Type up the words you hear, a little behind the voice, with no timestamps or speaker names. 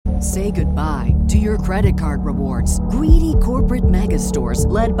Say goodbye to your credit card rewards. Greedy corporate mega stores,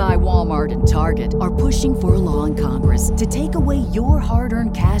 led by Walmart and Target, are pushing for a law in Congress to take away your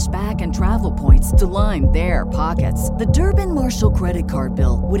hard-earned cash back and travel points to line their pockets. The Durbin-Marshall credit card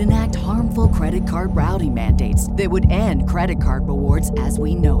bill would enact harmful credit card routing mandates that would end credit card rewards as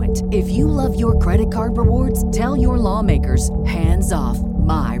we know it. If you love your credit card rewards, tell your lawmakers, hands off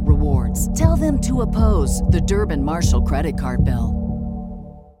my rewards. Tell them to oppose the Durbin-Marshall credit card bill.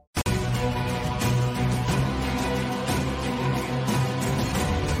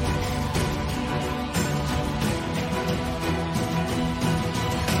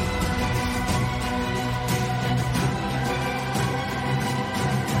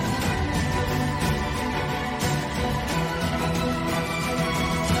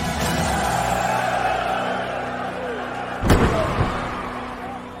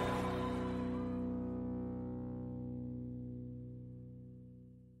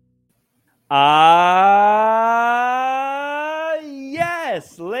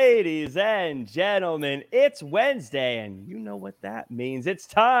 Yes, ladies and gentlemen, it's Wednesday, and you know what that means. It's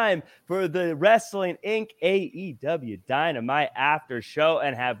time for the Wrestling Inc. AEW Dynamite After Show,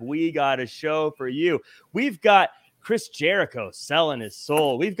 and have we got a show for you? We've got Chris Jericho selling his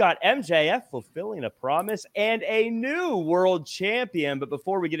soul. We've got MJF fulfilling a promise and a new world champion. But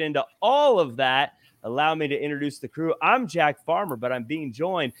before we get into all of that, allow me to introduce the crew. I'm Jack Farmer, but I'm being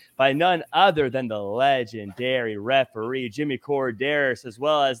joined by none other than the legendary referee, Jimmy Corderas, as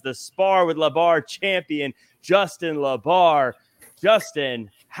well as the Spar with LaBar champion, Justin LaBar.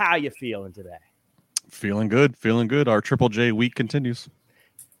 Justin, how you feeling today? Feeling good. Our Triple J week continues.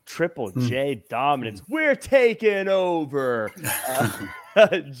 Triple J dominance. We're taking over.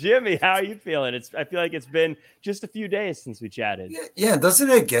 Jimmy, how are you feeling? I feel like it's been just a few days since we chatted. Yeah, doesn't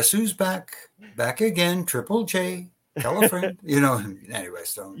it? Guess who's back? Back again, Triple J. Tell a friend. Anyway,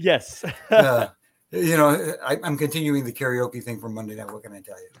 so. Yes. I'm continuing the karaoke thing from Monday night. What can I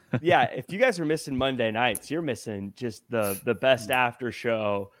tell you? Yeah, if you guys are missing Monday nights, you're missing just the best after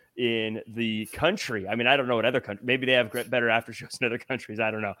show in the country. I mean, I don't know what other country, maybe they have better after shows in other countries. I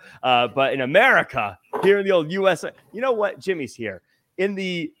don't know. But in America, here in the old US, you know what? Jimmy's here. In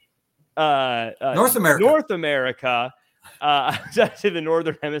the North America, actually the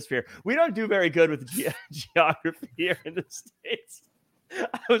Northern Hemisphere, we don't do very good with geography here in the States.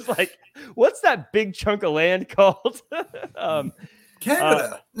 I was like, what's that big chunk of land called?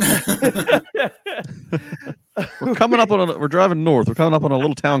 Canada. We're driving north. We're coming up on a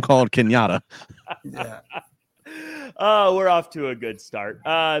little town called Kenyatta. Yeah. We're off to a good start.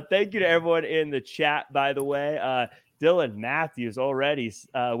 Thank you to everyone in the chat, by the way. Dylan Matthews already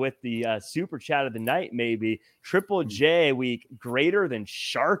with the super chat of the night, maybe Triple J week greater than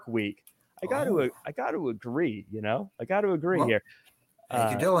Shark Week. I got to agree. I got to agree here.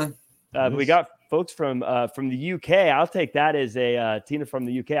 Thank you, Dylan. We got folks from the UK. I'll take that as a Tina from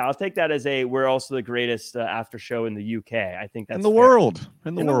the UK. I'll take that as we're also the greatest after show in the UK. I think that's in the world.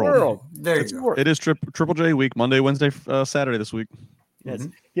 In the world. There you go. It is Triple J week, Monday, Wednesday, Saturday this week. Yes.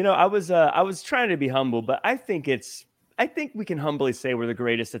 Mm-hmm. I was trying to be humble, but I think we can humbly say we're the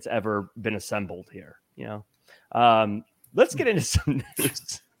greatest that's ever been assembled here. Let's get into some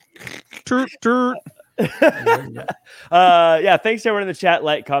news. Thanks to everyone in the chat.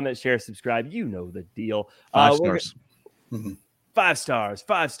 Like, comment, share, subscribe. You know the deal. 5 stars. 5 stars.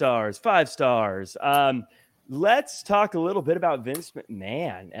 5 stars. 5 stars. Let's talk a little bit about Vince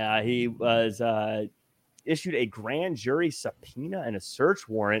McMahon. He was issued a grand jury subpoena and a search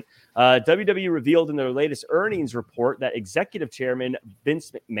warrant. WWE revealed in their latest earnings report that executive chairman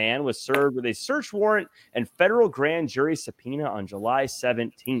Vince McMahon was served with a search warrant and federal grand jury subpoena on July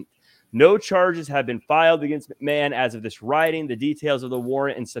 17th. No charges have been filed against McMahon as of this writing. The details of the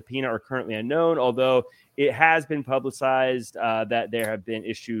warrant and subpoena are currently unknown, although it has been publicized that there have been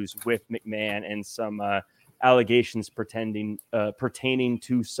issues with McMahon and some allegations pertaining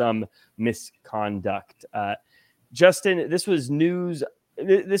to some misconduct. Justin, this was news.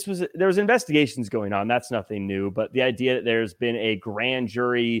 There was investigations going on. That's nothing new, but the idea that there's been a grand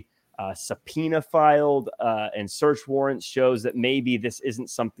jury subpoena filed and search warrants shows that maybe this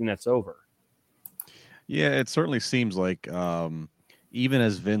isn't something that's over. Yeah, it certainly seems like even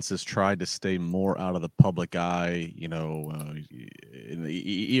as Vince has tried to stay more out of the public eye, even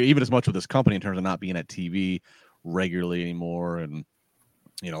as much with this company in terms of not being at TV regularly anymore, and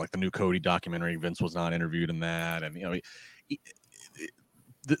like the new Cody documentary, Vince was not interviewed in that, and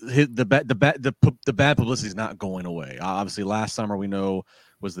the bad publicity is not going away. Obviously, last summer we know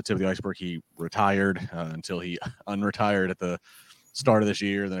was the tip of the iceberg. He retired until he unretired at the start of this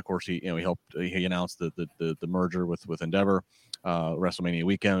year. Then, of course, he announced the merger with Endeavor. WrestleMania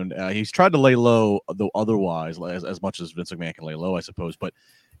weekend. He's tried to lay low, though otherwise, as much as Vince McMahon can lay low, I suppose. But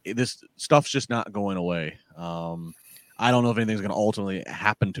this stuff's just not going away. I don't know if anything's going to ultimately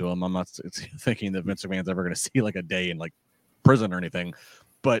happen to him. I'm not thinking that Vince McMahon's ever going to see like a day in like prison or anything,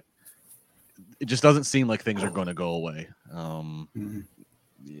 but it just doesn't seem like things are going to go away.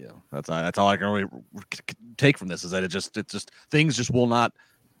 Yeah, that's all I can really take from this, is that it just things just will not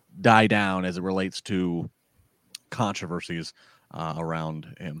die down as it relates to controversies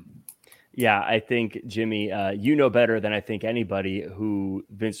around him. Yeah, I think, Jimmy, you know better than I think anybody who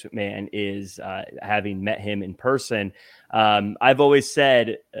Vince McMahon is, having met him in person. I've always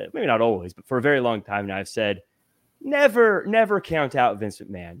said, maybe not always, but for a very long time now, I've said, never count out Vince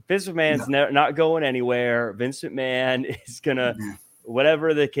McMahon. Vince McMahon's not going anywhere. Vince McMahon is going to,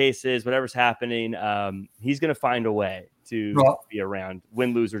 whatever the case is, whatever's happening, he's going to find a way to be around,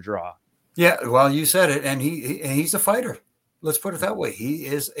 win, lose, or draw. Yeah, well, you said it, and he's a fighter. Let's put it that way. He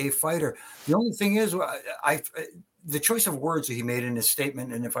is a fighter. The only thing is, the choice of words that he made in his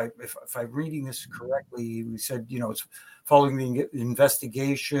statement, and if I'm reading this correctly, he said, it's following the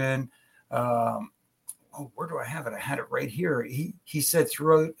investigation. Where do I have it? I had it right here. He said,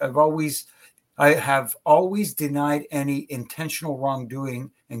 throughout, I have always denied any intentional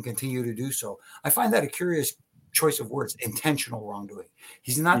wrongdoing and continue to do so. I find that a curious choice of words, intentional wrongdoing.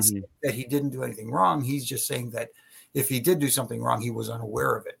 He's not saying that he didn't do anything wrong. He's just saying that if he did do something wrong, he was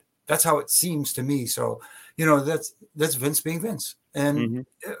unaware of it. That's how it seems to me. So, that's Vince being Vince. And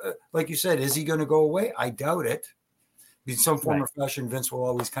like you said, is he going to go away? I doubt it. In some form or fashion, Vince will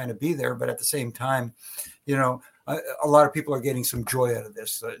always kind of be there. But at the same time, a lot of people are getting some joy out of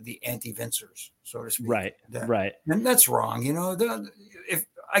this, the anti-Vincers, so to speak. Right. And that's wrong. If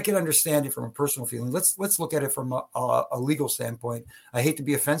I can understand it from a personal feeling, let's look at it from a legal standpoint. I hate to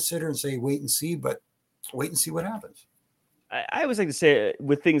be a fence sitter and say, wait and see, but wait and see what happens. I always like to say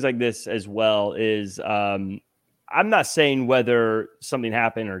with things like this as well is, I'm not saying whether something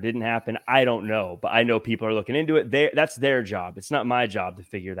happened or didn't happen. I don't know, but I know people are looking into it. That's their job. It's not my job to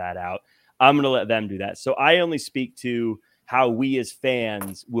figure that out. I'm going to let them do that. So I only speak to how we as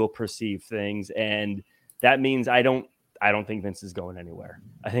fans will perceive things. And that means I don't think Vince is going anywhere.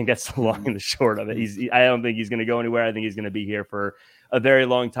 I think that's the long and the short of it. I don't think he's going to go anywhere. I think he's going to be here for a very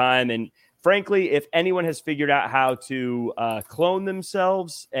long time. And frankly, if anyone has figured out how to clone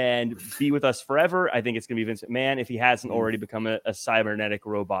themselves and be with us forever, I think it's going to be Vince McMahon. If he hasn't already become a cybernetic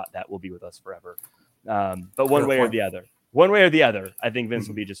robot that will be with us forever. But one way or the other, I think Vince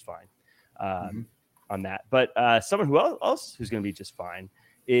will be just fine on that. But someone who's going to be just fine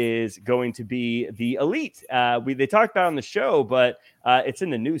is going to be the Elite. They talked about it on the show, but it's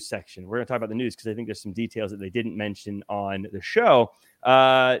in the news section. We're going to talk about the news because I think there's some details that they didn't mention on the show.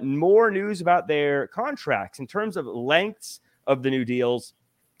 More news about their contracts in terms of lengths of the new deals.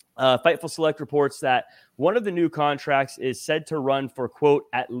 Fightful Select reports that one of the new contracts is said to run for, quote,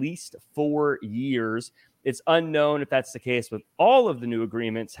 at least 4 years. It's unknown if that's the case with all of the new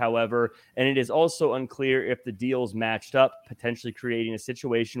agreements, however, and it is also unclear if the deals matched up, potentially creating a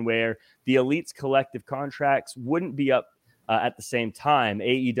situation where the Elite's collective contracts wouldn't be up at the same time.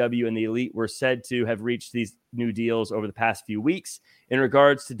 AEW and the Elite were said to have reached these new deals over the past few weeks. In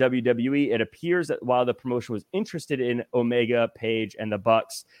regards to WWE, it appears that while the promotion was interested in Omega, Page, and the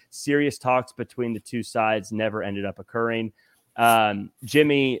Bucks, serious talks between the two sides never ended up occurring.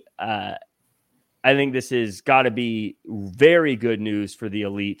 Jimmy, I think this has got to be very good news for the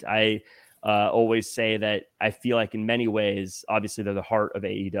Elite. I always say that I feel like in many ways, obviously they're the heart of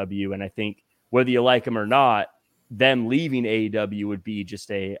AEW. And I think whether you like them or not, them leaving AEW would be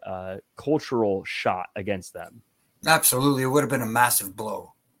just a cultural shot against them. Absolutely. It would have been a massive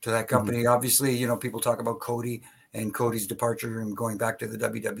blow to that company. Obviously, people talk about Cody and Cody's departure and going back to the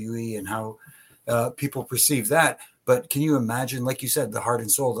WWE and how people perceive that. But can you imagine, like you said, the heart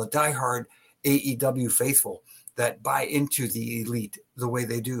and soul, the diehard AEW faithful that buy into the Elite the way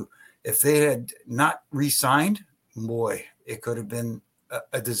they do? If they had not re-signed, boy, it could have been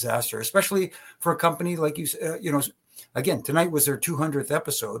a disaster, especially for a company like you again, tonight was their 200th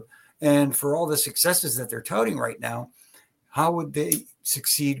episode. And for all the successes that they're touting right now, how would they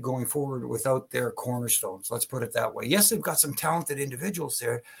succeed going forward without their cornerstones? Let's put it that way. Yes, they've got some talented individuals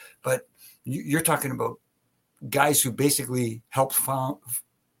there, but you're talking about guys who basically helped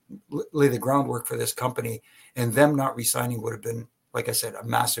lay the groundwork for this company, and them not resigning would have been, like I said, a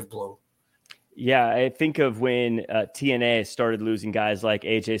massive blow. Yeah, I think of when TNA started losing guys like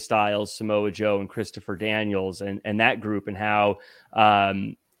AJ Styles, Samoa Joe, and Christopher Daniels, and that group, and how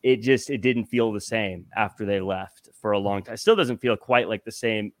it didn't feel the same after they left for a long time. It still doesn't feel quite like the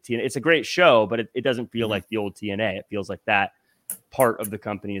same TNA. It's a great show, but it doesn't feel like the old TNA. It feels like that part of the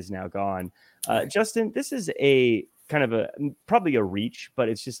company is now gone. Justin, this is a kind of probably a reach, but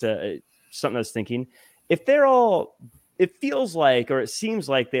it's just something I was thinking. If they're all, it feels like, or it seems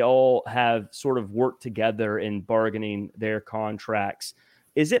like they all have sort of worked together in bargaining their contracts.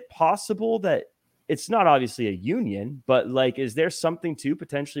 Is it possible that it's not obviously a union, but like, is there something to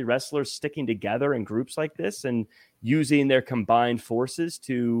potentially wrestlers sticking together in groups like this and using their combined forces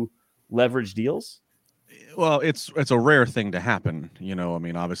to leverage deals? Well, it's a rare thing to happen. I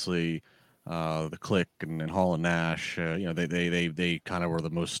mean, obviously, the Click and Hall and Nash, they kind of were the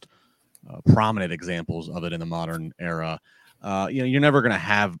most prominent examples of it in the modern era. You're never going to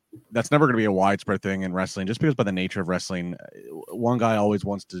have, that's never going to be a widespread thing in wrestling, just because by the nature of wrestling, one guy always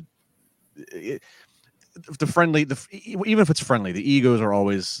wants to, even if it's friendly, the egos are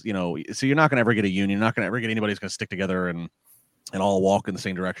always, so you're not going to ever get a union. You're not going to ever get anybody who's going to stick together and all walk in the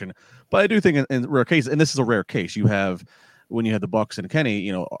same direction. But I do think in rare cases, and this is a rare case, when you have the Bucks and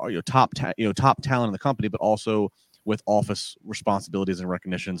Kenny, top talent in the company, but also with office responsibilities and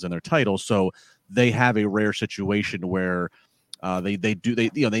recognitions and their titles. So they have a rare situation where they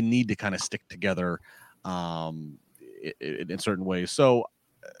need to kind of stick together in certain ways. So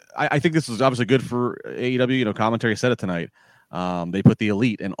I think this is obviously good for AEW. Commentary said it tonight. They put the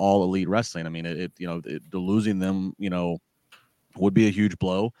elite in all elite wrestling. I mean, losing them, would be a huge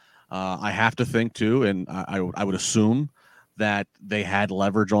blow. I have to think too, and I would assume that they had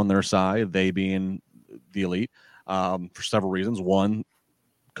leverage on their side, they being the elite, for several reasons. One,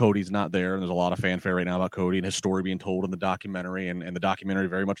 Cody's not there, and there's a lot of fanfare right now about Cody and his story being told in the documentary, and the documentary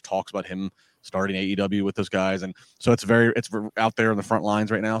very much talks about him starting AEW with those guys, and so it's out there in the front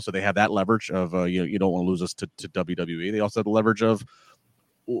lines right now. So they have that leverage of you don't want to lose us to WWE. They also have the leverage of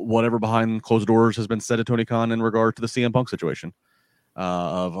whatever behind closed doors has been said to Tony Khan in regard to the CM Punk situation.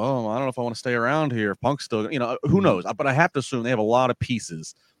 I don't know if I want to stay around here. If Punk's still, who knows? But I have to assume they have a lot of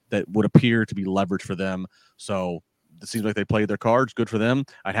pieces that would appear to be leverage for them. So it seems like they played their cards. Good for them.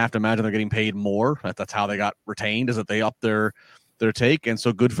 I'd have to imagine they're getting paid more. That's how they got retained, is that they upped their take. And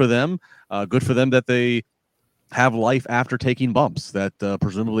so good for them. Good for them that they have life after taking bumps, that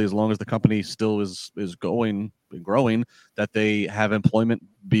presumably as long as the company still is going and growing, that they have employment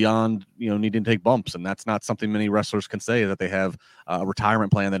beyond needing to take bumps. And that's not something many wrestlers can say, that they have a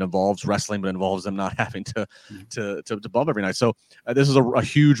retirement plan that involves wrestling but involves them not having to bump every night. So this is a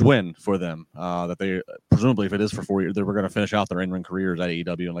huge win for them, that they presumably, if it is for 4 years, they were going to finish out their in-ring careers at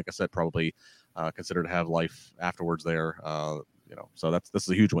AEW, and like I said, probably consider to have life afterwards there. So this is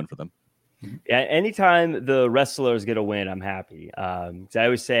a huge win for them. Yeah, anytime the wrestlers get a win, I'm happy. I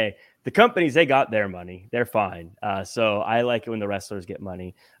always say the companies, they got their money. They're fine. So I like it when the wrestlers get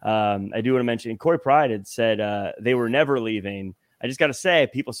money. I do want to mention, Corey Pride had said they were never leaving. I just got to say,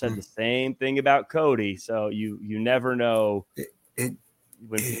 people said the same thing about Cody. So you never know when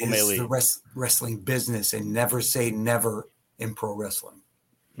people may leave. The wrestling business, and never say never in pro wrestling.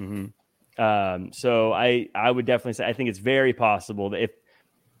 Mm-hmm. So I would definitely say, I think it's very possible that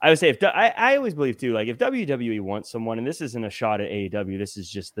I always believe too, like if WWE wants someone, and this isn't a shot at AEW, this is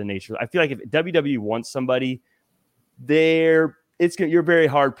just the nature. I feel like if WWE wants somebody, you're very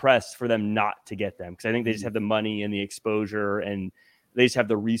hard pressed for them not to get them, because I think they just have the money and the exposure, and they just have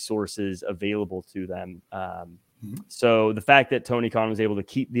the resources available to them. So the fact that Tony Khan was able to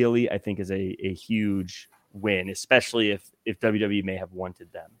keep the elite, I think, is a huge win, especially if WWE may have wanted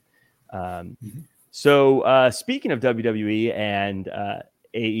them. So speaking of WWE and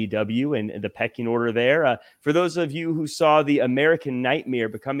AEW and the pecking order there, for those of you who saw the American Nightmare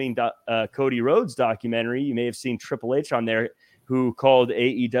Becoming Cody Rhodes documentary, you may have seen Triple H on there, who called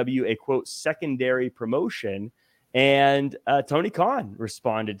AEW a, quote, secondary promotion. And Tony Khan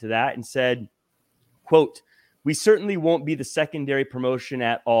responded to that and said, quote, "We certainly won't be the secondary promotion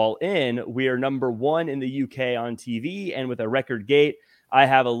at All In. We are number one in the UK on TV, and with a record gate. I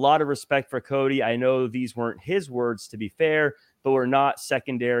have a lot of respect for Cody. I know these weren't his words, to be fair, but we're not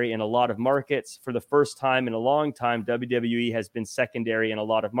secondary in a lot of markets. For the first time in a long time, WWE has been secondary in a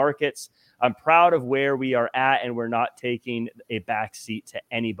lot of markets. I'm proud of where we are at, and we're not taking a back seat to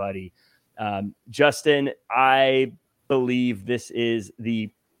anybody." Justin, I believe this is the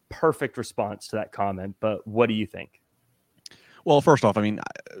perfect response to that comment, but what do you think? Well, first off, I mean,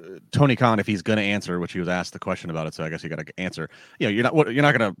 Tony Khan, if he's going to answer, which he was asked the question about it, so I guess you got to answer. You're not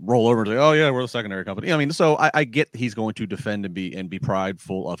going to roll over and say, "Oh yeah, we're the secondary company." I mean, so I get he's going to defend and be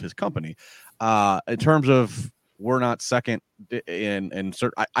prideful of his company. In terms of we're not second in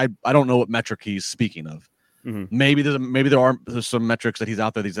certain, I don't know what metric he's speaking of. Mm-hmm. Maybe there's some metrics that he's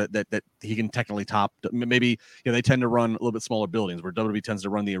out there that he can technically top. Maybe they tend to run a little bit smaller buildings, where WWE tends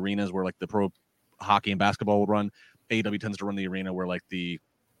to run the arenas where like the pro hockey and basketball would run. AEW tends to run the arena where like the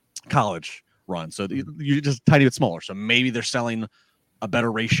college run. So you're just a tiny bit smaller. So maybe they're selling a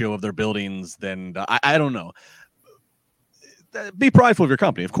better ratio of their buildings than I don't know. Be prideful of your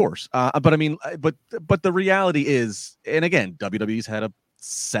company, of course. But I mean, but the reality is, and again, WWE's had a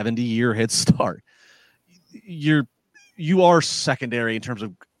 70-year head start. You are secondary in terms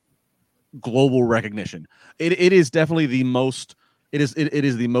of global recognition. It is definitely the most. It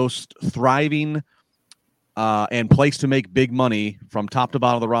is the most thriving and place to make big money from top to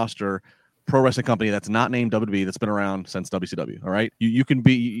bottom of the roster pro wrestling company that's not named WWE that's been around since WCW. All right, you can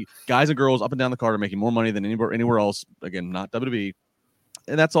be guys and girls up and down the card are making more money than anywhere else. Again, not WWE,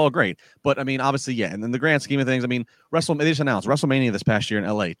 and that's all great. But I mean, obviously, yeah. And in the grand scheme of things, I mean, they just announced WrestleMania this past year in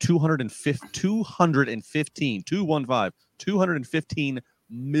LA, $215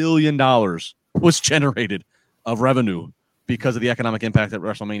 million was generated of revenue because of the economic impact that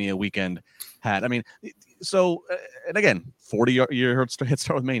WrestleMania weekend had. I mean, so and again, 40-year head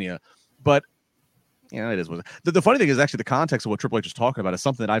start with Mania. But yeah, it is. The funny thing is actually the context of what Triple H is talking about is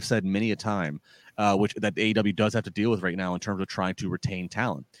something that I've said many a time, which that AEW does have to deal with right now in terms of trying to retain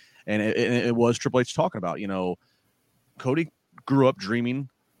talent. And it was Triple H talking about, Cody grew up dreaming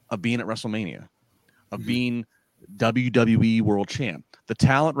of being at WrestleMania, of being WWE World Champ. The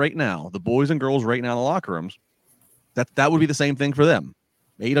talent right now, the boys and girls right now in the locker rooms, that would be the same thing for them.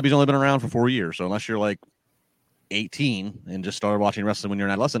 AEW's only been around for 4 years, so unless you're like 18 and just started watching wrestling when you're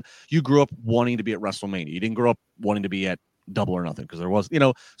an adolescent, you grew up wanting to be at WrestleMania. You didn't grow up wanting to be at Double or Nothing because there was,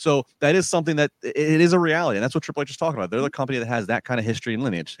 so that is something that it is a reality. And that's what Triple H is talking about. They're the company that has that kind of history and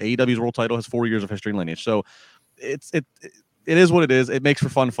lineage. AEW's world title has 4 years of history and lineage. So it is what it is. It makes for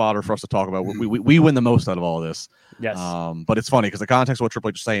fun fodder for us to talk about. We win the most out of all of this. Yes. But it's funny because the context of what Triple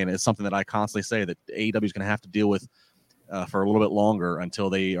H is saying is something that I constantly say that AEW is going to have to deal with for a little bit longer until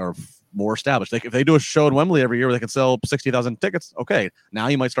they are more established. If they do a show in Wembley every year where they can sell 60,000 tickets, okay, now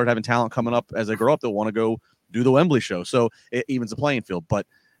you might start having talent coming up as they grow up that want to go do the Wembley show. So it evens the playing field. But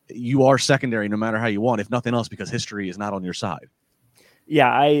you are secondary no matter how you want, if nothing else, because history is not on your side. Yeah,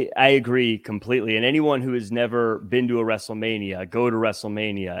 I agree completely. And anyone who has never been to a WrestleMania, go to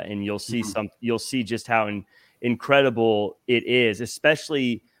WrestleMania, and you'll see you'll see just how incredible it is,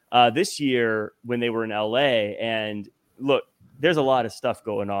 especially this year when they were in LA. And look, there's a lot of stuff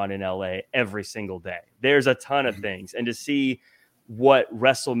going on in LA every single day. There's a ton of things. And to see what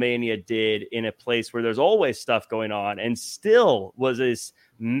WrestleMania did in a place where there's always stuff going on and still was this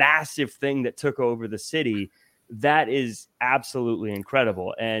massive thing that took over the city, that is absolutely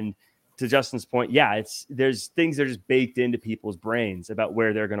incredible. And to Justin's point, yeah, there's things that are just baked into people's brains about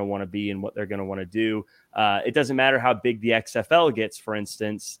where they're going to want to be and what they're going to want to do. It doesn't matter how big the XFL gets, for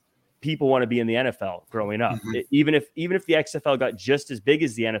instance. People want to be in the NFL growing up. Even if the XFL got just as big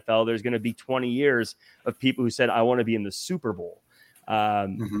as the NFL, there's going to be 20 years of people who said, I want to be in the Super Bowl.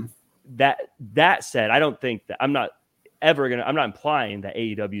 That said, I don't think that I'm not implying that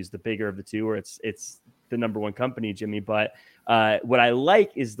AEW is the bigger of the two, or it's the number one company, Jimmy. But what I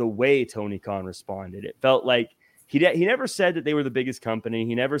like is the way Tony Khan responded. It felt like he never said that they were the biggest company.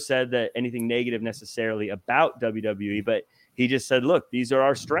 He never said that anything negative necessarily about WWE, but he just said, look, these are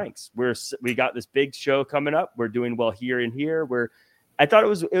our strengths. We got this big show coming up. We're doing well here and here. I thought it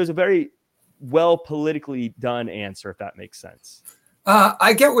was a very well politically done answer, if that makes sense.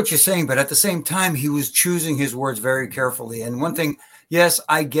 I get what you're saying, but at the same time, he was choosing his words very carefully. And one thing, yes,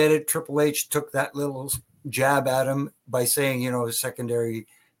 I get it. Triple H took that little jab at him by saying, a secondary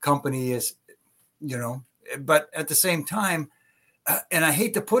company is, but at the same time, and I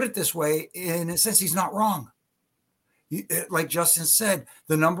hate to put it this way, in a sense, he's not wrong. Like Justin said,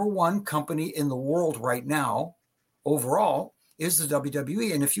 the number one company in the world right now, overall, is the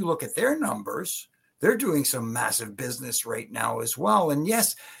WWE. And if you look at their numbers, they're doing some massive business right now as well. And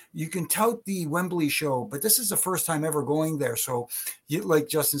yes, you can tout the Wembley show, but this is the first time ever going there. So like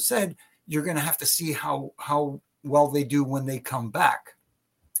Justin said, you're going to have to see how well they do when they come back.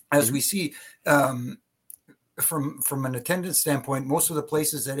 As we see from an attendance standpoint, most of the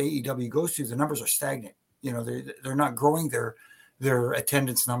places that AEW goes to, the numbers are stagnant. They're not growing their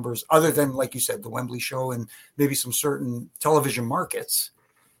attendance numbers, other than, like you said, the Wembley show and maybe some certain television markets.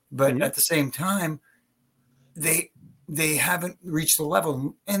 But at the same time, they haven't reached the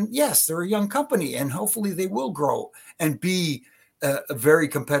level. And yes, they're a young company, and hopefully they will grow and be very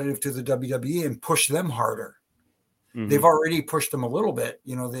competitive to the WWE and push them harder. They've already pushed them a little bit.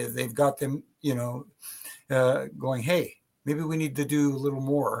 They've got them, going, hey, maybe we need to do a little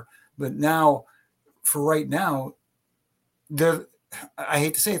more. But now, for right now, I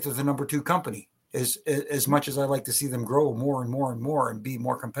hate to say it, they're the number two company. As much as I like to see them grow more and more and more and be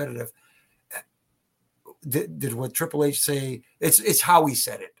more competitive, did what Triple H say? It's how he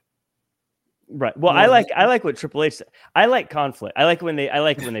said it. Right. Well, I like what Triple H said. I like conflict. I like when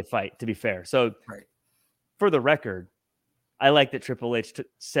they fight, to be fair. So right. For the record, I like that Triple H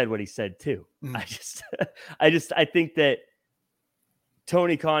said what he said too. I think that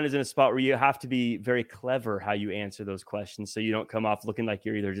Tony Khan is in a spot where you have to be very clever how you answer those questions, so you don't come off looking like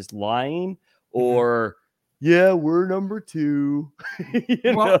you're either just lying or yeah, we're number 2.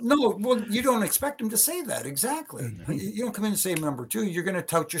 No, you don't expect him to say that exactly. You don't come in and say number 2. You're going to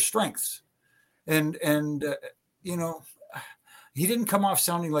tout your strengths, and he didn't come off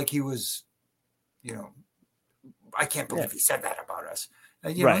sounding like he was, I can't believe he said that about us.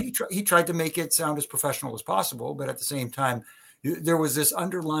 He tried to make it sound as professional as possible, but at the same time, there was this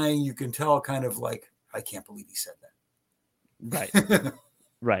underlying, you can tell, kind of like, I can't believe he said that. Right.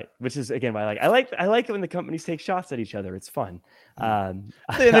 Right. Which is, again, why I like it when the companies take shots at each other. It's fun. And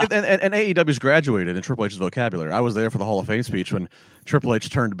AEW's graduated in Triple H's vocabulary. I was there for the Hall of Fame speech when Triple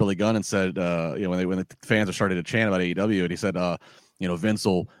H turned to Billy Gunn and said, when the fans are starting to chant about AEW, and he said, Vince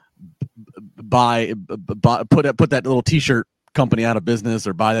will put that little T-shirt company out of business,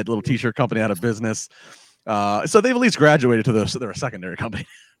 or buy that little T-shirt company out of business. So they've at least graduated to they're a secondary company.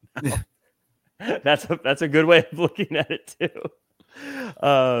 That's a good way of looking at it too.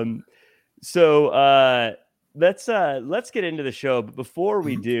 Let's get into the show. But before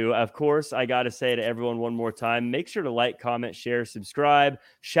we do, of course, I got to say to everyone one more time, make sure to like, comment, share, subscribe.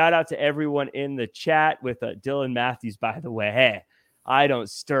 Shout out to everyone in the chat with Dylan Matthews, by the way. Hey, I don't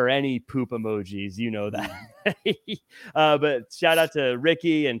stir any poop emojis. You know that. But shout out to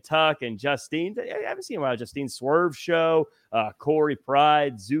Ricky and Tuck and Justine. I haven't seen a while. Justine Swerve Show, Corey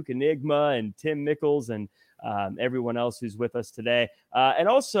Pride, Zook Enigma, and Tim Mickles, and everyone else who's with us today. And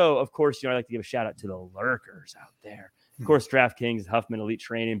also, of course, I'd like to give a shout out to the lurkers out there. Of course, DraftKings, Huffman Elite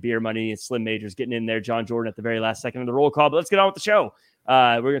Training, Beer Money, and Slim Majors getting in there. John Jordan at the very last second of the roll call. But let's get on with the show.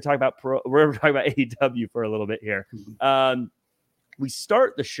 We're going to talk about AEW for a little bit here. We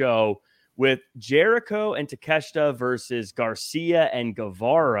start the show with Jericho and Takeshita versus Garcia and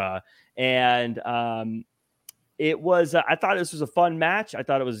Guevara. And it was, I thought this was a fun match. I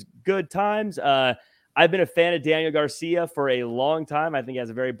thought it was good times. I've been a fan of Daniel Garcia for a long time. I think he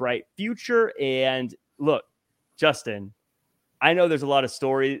has a very bright future. And look, Justin, I know there's a lot of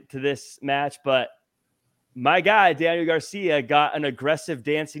story to this match, but my guy, Daniel Garcia, got an aggressive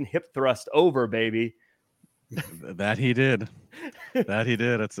dancing hip thrust over, baby. That he did.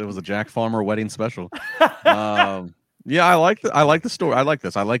 It was a Jack Farmer wedding special. Yeah, I like the story. I like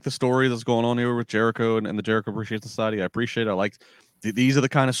this. I like the story that's going on here with Jericho and the Jericho Appreciation Society. I appreciate it. I like these are the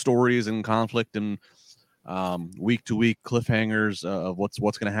kind of stories and conflict and week to week cliffhangers of what's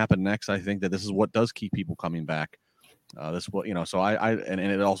going to happen next. I think that this is what does keep people coming back. So and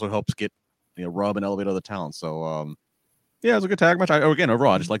it also helps get rub and elevate other talent. So yeah, it was a good tag match.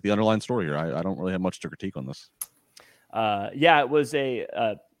 Overall, I just like the underlying story here. I don't really have much to critique on this. It was a.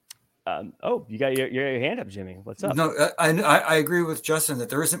 You got your hand up, Jimmy. What's up? No, I agree with Justin that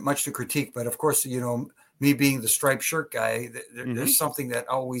there isn't much to critique, but of course, me being the striped shirt guy, there's something that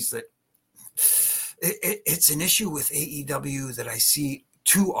always it's an issue with AEW that I see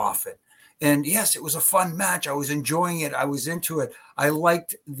too often. And yes, it was a fun match. I was enjoying it. I was into it. I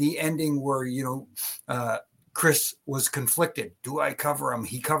liked the ending where Chris was conflicted. Do I cover him?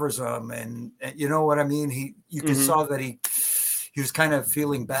 He covers him, and you know what I mean. You can saw that he was kind of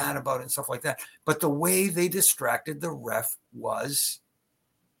feeling bad about it and stuff like that. But the way they distracted the ref was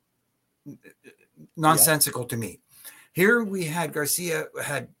nonsensical to me. Here we had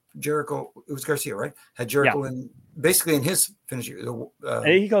Jericho. It was Garcia, right? Had Jericho in basically in his finisher. I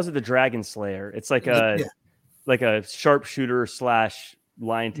think he calls it the Dragon Slayer. It's like a sharpshooter /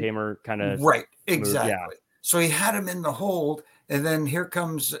 lion tamer kind of right. Exactly. Yeah. So he had him in the hold, and then here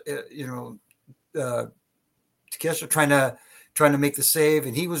comes Takeshita trying to make the save,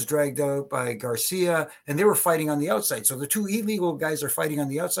 and he was dragged out by Garcia, and they were fighting on the outside. So the two illegal guys are fighting on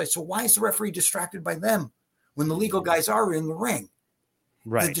the outside. So why is the referee distracted by them when the legal guys are in the ring?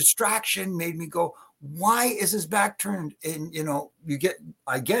 Right. The distraction made me go, why is his back turned? And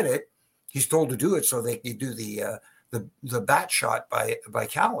I get it. He's told to do it so they can do the bat shot by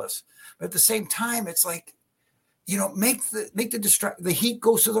Callis. But at the same time, it's like, make the heat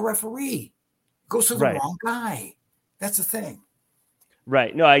goes to the referee, goes to the wrong guy. That's the thing.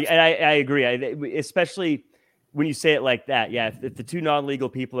 Right. No, I agree. Especially when you say it like that. Yeah. If the two non-legal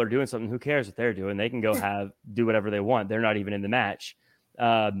people are doing something, who cares what they're doing? They can go do whatever they want. They're not even in the match.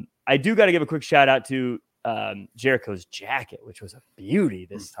 I do got to give a quick shout out to Jericho's jacket, which was a beauty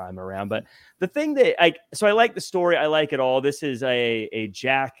this time around. But the thing that I like the story. I like it all. This is a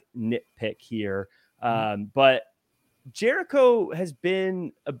Jack nitpick here. But Jericho has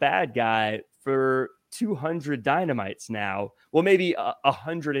been a bad guy for 200 Dynamites now. Well, maybe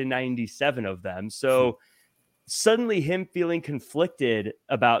 197 of them. So suddenly him feeling conflicted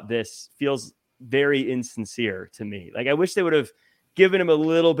about this feels very insincere to me. Like, I wish they would have given him a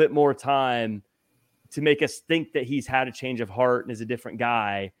little bit more time to make us think that he's had a change of heart and is a different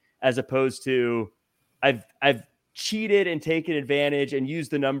guy, as opposed to I've cheated and taken advantage and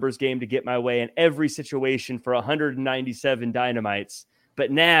used the numbers game to get my way in every situation for 197 Dynamites.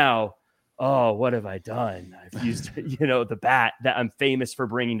 But now, oh, what have I done? I've used, the bat that I'm famous for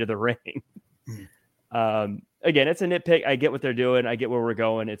bringing to the ring. Again, it's a nitpick. I get what they're doing. I get where we're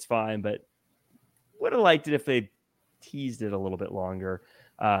going. It's fine, but would have liked it if they teased it a little bit longer.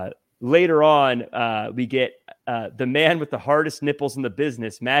 Later on, we get the man with the hardest nipples in the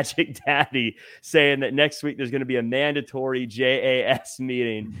business, Magic Daddy, saying that next week there's going to be a mandatory JAS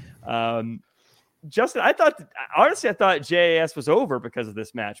meeting. Justin, I thought JAS was over because of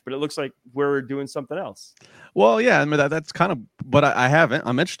this match, but it looks like we're doing something else. Well, yeah, I mean that's kind of, but I haven't.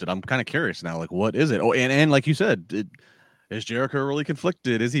 I'm interested. I'm kind of curious now. Like, what is it? Oh, and like you said, is Jericho really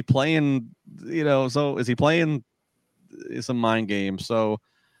conflicted? Is he playing? So is he playing some mind games? So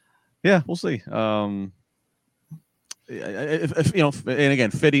yeah, we'll see. If and again,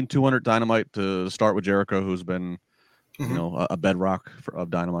 fitting 200 Dynamite to start with Jericho, who's been a bedrock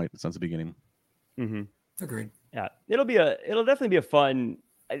of Dynamite since the beginning. Agreed. Yeah, it'll definitely be a fun.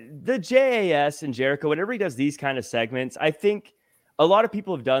 The JAS and Jericho, whenever he does these kind of segments, I think a lot of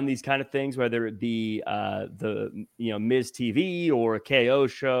people have done these kind of things, whether it be the Miz TV or a KO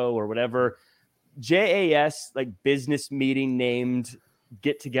show or whatever. JAS, like business meeting named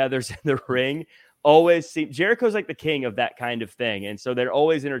get-togethers in the ring, always seem Jericho's like the king of that kind of thing, and so they're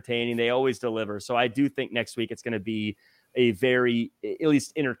always entertaining. They always deliver. So I do think next week it's going to be a very, at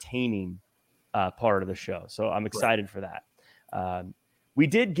least, entertaining part of the show. So I'm excited for that. We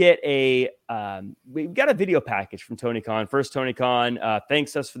did get we got a video package from Tony Khan. First, Tony Khan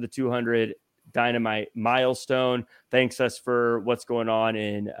thanks us for the 200 Dynamite milestone. Thanks us for what's going on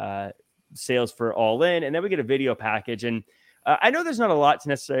in sales for All In. And then we get a video package. And I know there's not a lot to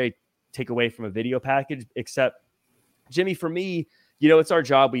necessarily take away from a video package, except, Jimmy, for me, it's our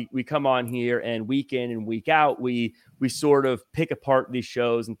job. We come on here and week in and week out, we sort of pick apart these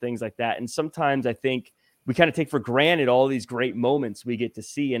shows and things like that. And sometimes I think we kind of take for granted all these great moments we get to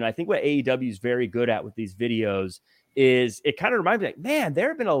see. And I think what AEW is very good at with these videos is it kind of reminds me, like, man, there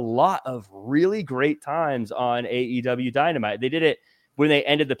have been a lot of really great times on AEW Dynamite. They did it when they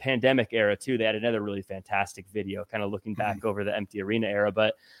ended the pandemic era too. They had another really fantastic video kind of looking back over the empty arena era.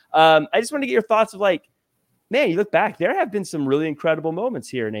 But I just want to get your thoughts of, like, man, you look back, there have been some really incredible moments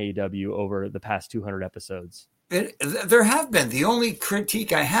here in AEW over the past 200 episodes. There have been. The only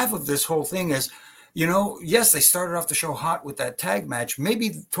critique I have of this whole thing is, yes, they started off the show hot with that tag match.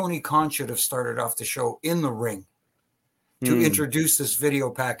 Maybe Tony Khan should have started off the show in the ring to introduce this video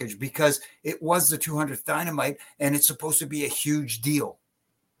package, because it was the 200th Dynamite and it's supposed to be a huge deal.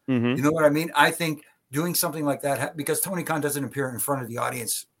 You know what I mean? I think doing something like that, because Tony Khan doesn't appear in front of the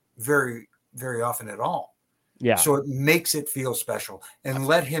audience very, very often at all. Yeah. So it makes it feel special, and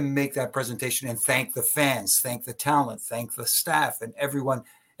let him make that presentation and thank the fans, thank the talent, thank the staff and everyone,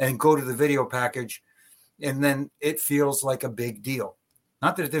 and go to the video package. And then it feels like a big deal.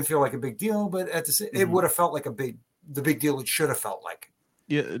 Not that it didn't feel like a big deal, but it would have felt like the big deal it should have felt like.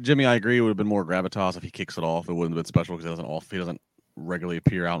 Yeah, Jimmy, I agree. It would have been more gravitas if he kicks it off. It wouldn't have been special because he doesn't regularly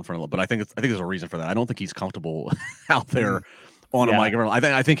appear out in front of it. But I think there's a reason for that. I don't think he's comfortable out there on a microphone.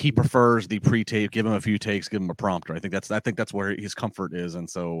 I think he prefers the pre-tape. Give him a few takes. Give him a prompter. I think that's where his comfort is. And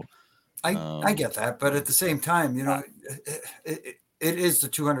so I get that, but at the same time, it is the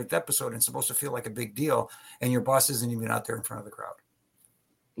 200th episode and it's supposed to feel like a big deal, and your boss isn't even out there in front of the crowd.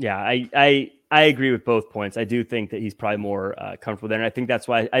 Yeah, I agree with both points. I do think that he's probably more comfortable there. And I think that's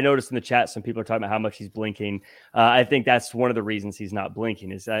why I noticed in the chat some people are talking about how much he's blinking. I think that's one of the reasons he's not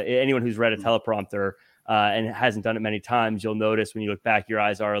blinking is anyone who's read a teleprompter and hasn't done it many times, you'll notice when you look back, your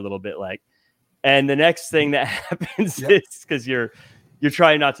eyes are a little bit like, and the next thing that happens is because you're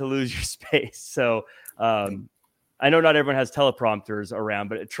trying not to lose your space. So I know not everyone has teleprompters around,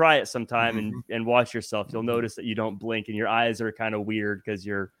 but try it sometime and watch yourself. You'll notice that you don't blink and your eyes are kind of weird because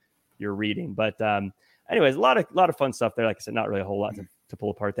you're reading. But anyways, a lot of fun stuff there. Like I said, not really a whole lot to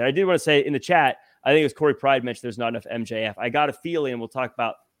pull apart there. I did want to say in the chat, I think it was Corey Pride mentioned there's not enough MJF. I got a feeling, and we'll talk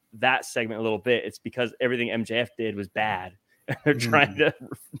about that segment a little bit. It's because everything MJF did was bad. They're trying to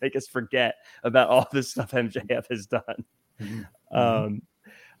make us forget about all this stuff MJF has done.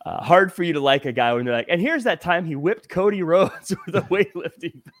 Hard for you to like a guy when they're like, and here's that time he whipped Cody Rhodes with a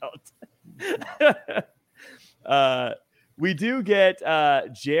weightlifting belt. We do get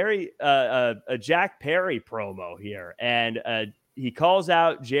Jerry a Jack Perry promo here, and he calls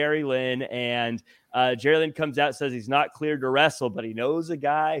out Jerry Lynn, and Jerry Lynn comes out, says he's not cleared to wrestle, but he knows a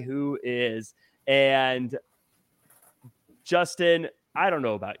guy who is. And Justin, I don't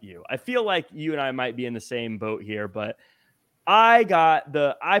know about you. I feel like you and I might be in the same boat here, but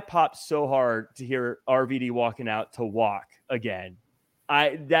I popped so hard to hear RVD walking out to Walk again.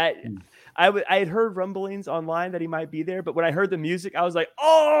 I had heard rumblings online that he might be there, but when I heard the music, I was like,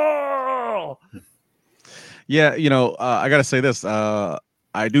 oh yeah. I got to say this. I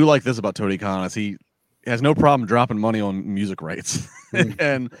do like this about Tony Khan is he has no problem dropping money on music rights.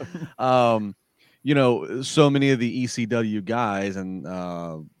 And, so many of the ECW guys and,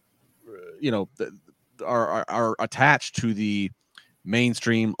 are attached to the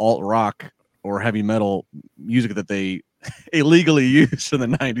mainstream alt rock or heavy metal music that they illegally used in the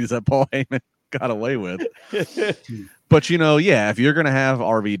 90s that Paul Heyman got away with. But if you're gonna have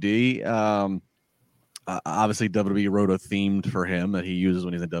RVD, obviously WWE wrote a themed for him that he uses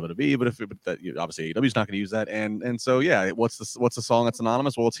when he's in WWE, but obviously AEW's not going to use that, and so what's the song that's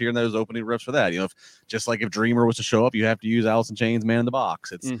anonymous? Well, it's hearing those opening riffs for that. Just like if Dreamer was to show up, you have to use Alice in Chains' "Man in the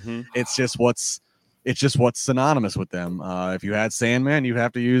Box." It's just what's synonymous with them. If you had Sandman, you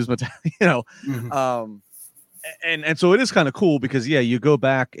have to use Metallica. And so it is kind of cool because you go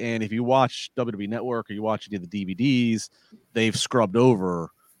back and if you watch WWE Network or you watch any of the DVDs, they've scrubbed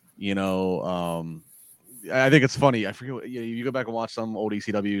over. I think it's funny. I forget. You go back and watch some old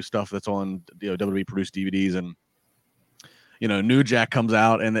ECW stuff that's on WWE produced DVDs, and New Jack comes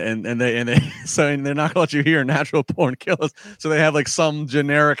out, and they saying they're not gonna let you hear Natural Born Killers, so they have like some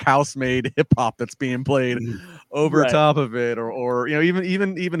generic house-made hip hop that's being played over top of it, or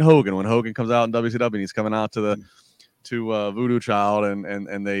even Hogan when Hogan comes out in WCW, and he's coming out to Voodoo Child,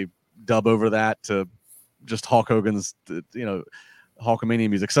 and they dub over that to just Hulk Hogan's Hulkamania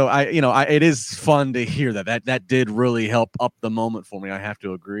music. So it is fun to hear that did really help up the moment for me. I have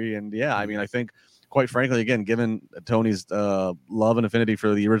to agree. And I think quite frankly, again, given Tony's love and affinity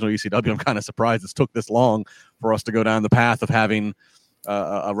for the original ECW, I'm kind of surprised it's took this long for us to go down the path of having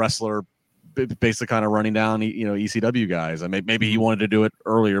a wrestler basically kind of running down, ECW guys. I mean, maybe he wanted to do it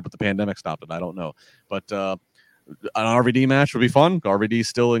earlier, but the pandemic stopped it. I don't know. But an RVD match would be fun. RVD's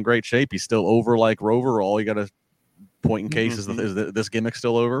still in great shape. He's still over like Rover. All you got to point in case is this gimmick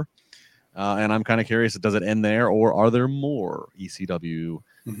still over, and I'm kind of curious, does it end there, or are there more ECW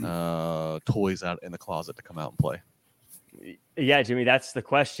toys out in the closet to come out and play? Yeah, Jimmy, that's the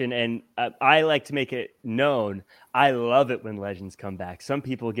question, and I like to make it known I love it when legends come back. Some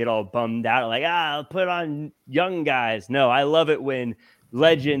people get all bummed out like, I'll put on young guys. No, I love it when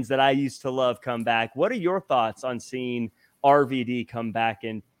legends that I used to love come back. What are your thoughts on seeing RVD come back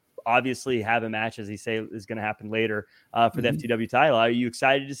and obviously have a match, as he say is going to happen later for the FTW title? Are you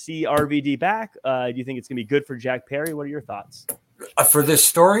excited to see RVD back? Do you think it's going to be good for Jack Perry? What are your thoughts? For this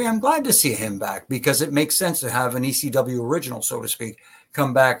story, I'm glad to see him back because it makes sense to have an ECW original, so to speak,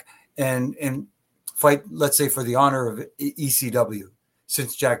 come back and fight, let's say, for the honor of ECW,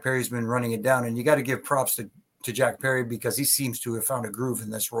 since Jack Perry's been running it down. And you got to give props to Jack Perry because he seems to have found a groove in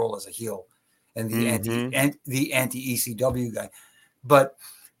this role as a heel and the anti-ECW guy. But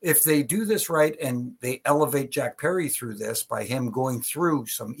if they do this right and they elevate Jack Perry through this by him going through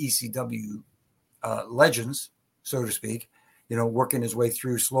some ECW legends, so to speak, working his way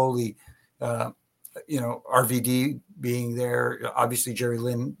through slowly, RVD being there. Obviously, Jerry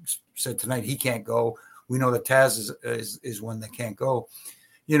Lynn said tonight he can't go. We know that Taz is one that can't go,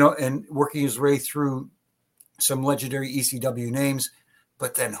 and working his way through some legendary ECW names.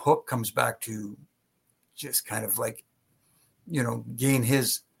 But then Hook comes back to just kind of like, gain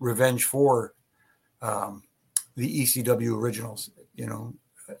his revenge for the ECW originals.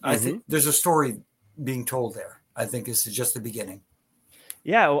 I think there's a story being told there. I think this is just the beginning.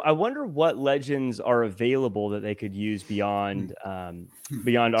 Yeah, I wonder what legends are available that they could use beyond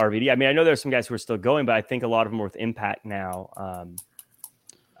RVD. I mean, I know there's some guys who are still going, but I think a lot of them are with Impact now. But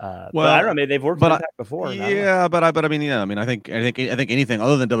I don't know. Maybe they've worked with Impact before. Yeah, but I think anything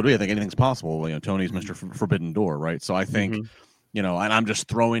other than WWE, I think anything's possible. Tony's Mr. Forbidden Door, right? So I think. And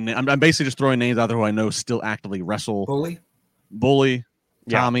I'm basically just throwing names out there who I know still actively wrestle. Bully,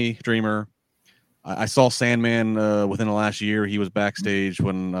 Tommy, Dreamer. I saw Sandman within the last year. He was backstage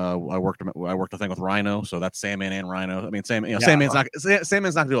when I worked a thing with Rhino, so that's Sandman and Rhino. I mean, Sandman's not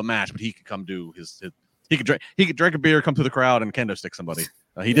gonna do a match, but he could come do his he could drink a beer, come through the crowd, and kendo stick somebody.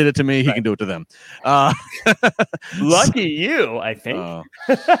 He did it to me. He can do it to them. Lucky you, I think.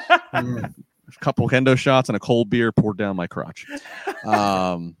 A couple kendo shots and a cold beer poured down my crotch.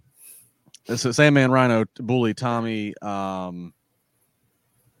 So Sandman, Rhino, Bully, Tommy.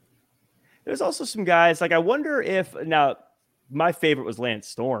 There's also some guys like I wonder if now my favorite was Lance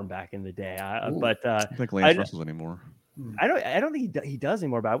Storm back in the day, but I don't think Lance wrestles anymore. I don't think he does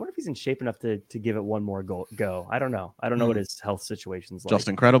anymore. But I wonder if he's in shape enough to give it one more go. I don't know. I don't know what his health situation's like. Just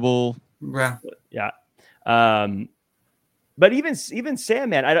incredible. Yeah. But even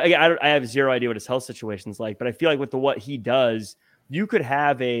Sandman, I have zero idea what his health situation's like. But I feel like with what he does, you could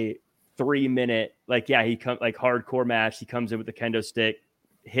have a 3-minute he comes like hardcore match. He comes in with the kendo stick,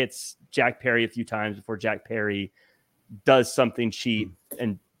 hits Jack Perry a few times before Jack Perry does something cheap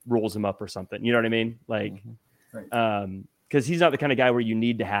and rolls him up or something. You know what I mean? Like, because he's not the kind of guy where you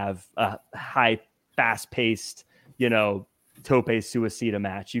need to have a high, fast-paced, tope suicida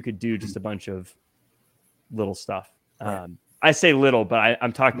match. You could do just a bunch of little stuff. I say little, but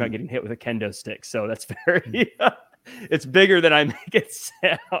I'm talking about getting hit with a kendo stick. So that's very, it's bigger than I make it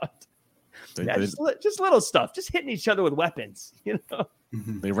sound. Just little stuff, just hitting each other with weapons,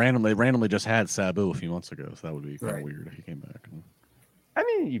 They randomly just had Sabu a few months ago, so that would be kind of weird if he came back. I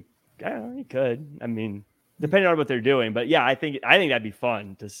mean, I don't know, you could. I mean, depending on what they're doing, but yeah, I think that'd be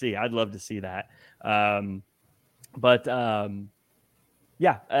fun to see. I'd love to see that. Yeah,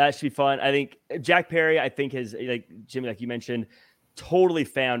 that should be fun. I think Jack Perry, has, like Jimmy, like you mentioned, totally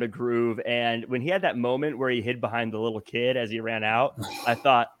found a groove. And when he had that moment where he hid behind the little kid as he ran out, I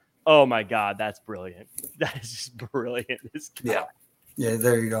thought, oh my God, that's brilliant. That is just brilliant. This guy. Yeah,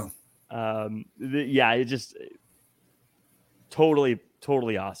 there you go. It just totally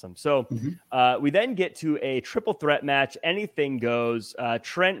awesome. So we then get to a triple threat match. Anything goes.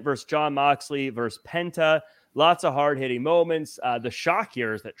 Trent versus Jon Moxley versus Penta. Lots of hard-hitting moments. The shock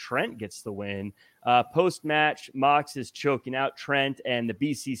here is that Trent gets the win. Post-match, Mox is choking out Trent, and the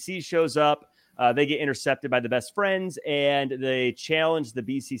BCC shows up. They get intercepted by the Best Friends, and they challenge the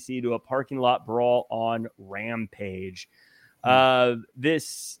BCC to a parking lot brawl on Rampage. I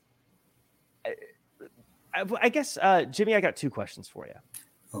guess, Jimmy, I got 2 questions for you.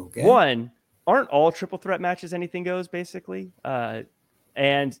 Okay. 1, aren't all triple threat matches anything goes, basically?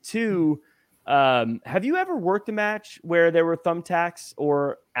 And 2, have you ever worked a match where there were thumbtacks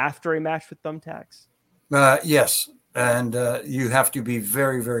or after a match with thumbtacks? Yes. And you have to be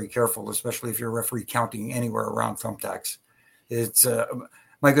very, very careful, especially if you're a referee counting anywhere around thumbtacks. It's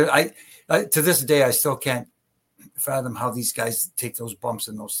my good. I to this day, I still can't fathom how these guys take those bumps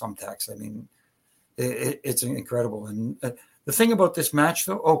and those thumbtacks. I mean, it's incredible. And the thing about this match,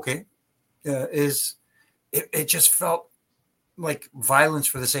 though, is it just felt like violence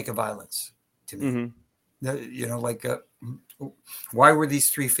for the sake of violence to me. Why were these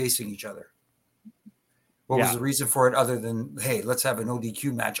 3 facing each other? What was the reason for it other than, hey, let's have an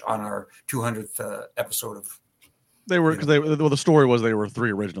ODQ match on our 200th episode of... They were, because the story was they were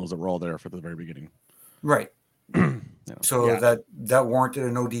 3 originals that were all there for the very beginning. Right. So that warranted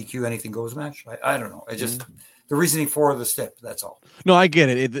an ODQ anything goes match? I don't know. I just... The reasoning for the step, that's all. No, I get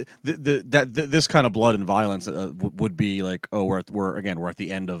it. This kind of blood and violence would be like, we're at the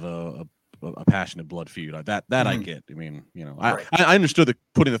end of a passionate blood feud. That I get. I mean, I understood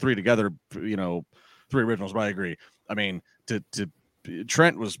putting the 3 together, 3 originals, but I agree. I mean,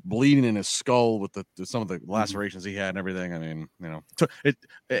 Trent was bleeding in his skull with some of the lacerations he had and everything. I mean,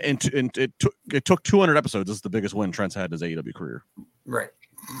 it took 200 episodes. This is the biggest win Trent's had in his AEW career. Right.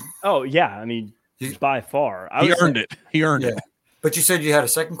 Oh yeah, I mean, by far, he earned it. He earned it. But you said you had a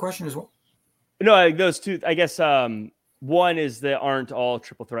second question as well. No, those 2. I guess one is that aren't all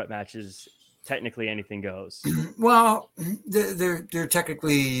triple threat matches technically anything goes. Well, they're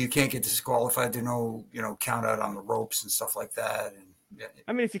technically, you can't get disqualified. There's no count out on the ropes and stuff like that. And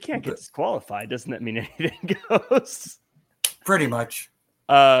I mean, if you can't get disqualified, doesn't that mean anything goes? Pretty much.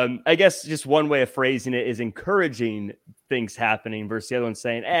 I guess just one way of phrasing it is encouraging things happening versus the other one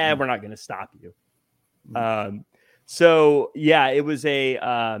saying, we're not going to stop you. So yeah, it was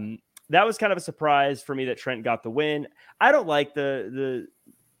that was kind of a surprise for me that Trent got the win. I don't like the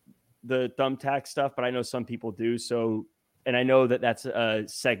thumbtack stuff, but I know some people do. So, and I know that that's a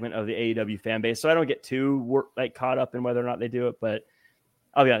segment of the AEW fan base. So I don't get too caught up in whether or not they do it, but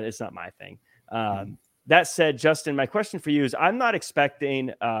I'll be honest, it's not my thing. That said, Justin, my question for you is I'm not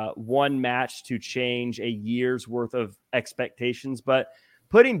expecting one match to change a year's worth of expectations, but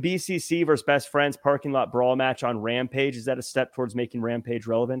putting BCC versus Best Friends parking lot brawl match on Rampage, is that a step towards making Rampage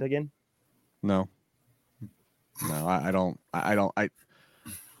relevant again? No, I don't.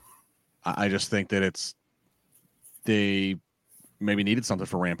 I just think that they maybe needed something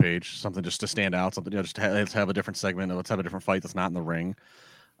for Rampage, something just to stand out, something just let's have a different segment, let's have a different fight that's not in the ring.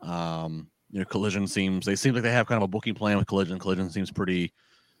 Collision seems like they have kind of a booking plan with Collision. Collision seems pretty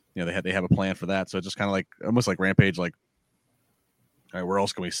they have a plan for that. So it's just kind of like almost like Rampage, like, all right, where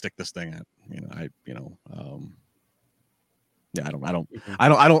else can we stick this thing at? Yeah, I don't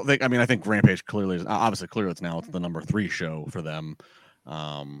think. I mean, I think Rampage clearly is it's now the number 3 show for them.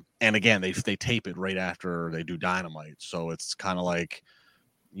 And again, they tape it right after they do Dynamite, so it's kind of like,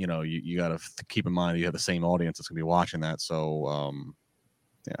 you got to keep in mind that you have the same audience that's gonna be watching that. So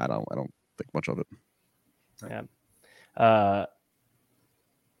yeah, I don't think much of it. Yeah.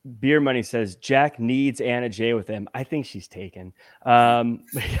 Beer Money says Jack needs Anna Jay with him. I think she's taken. Later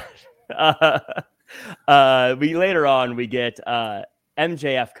on we get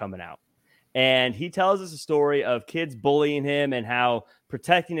MJF coming out, and he tells us a story of kids bullying him and how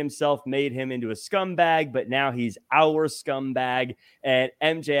protecting himself made him into a scumbag, but now he's our scumbag. And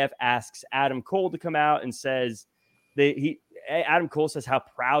MJF asks Adam Cole to come out and says Adam Cole says how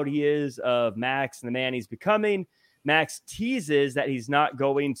proud he is of Max and the man he's becoming. Max teases that he's not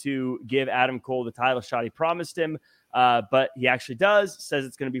going to give Adam Cole the title shot he promised him, but he actually does, says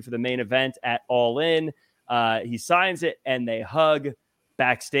it's going to be for the main event at All In. He signs it, and they hug.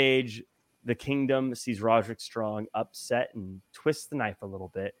 Backstage, the Kingdom sees Roderick Strong upset and twists the knife a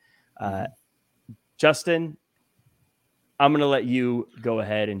little bit. Justin, I'm going to let you go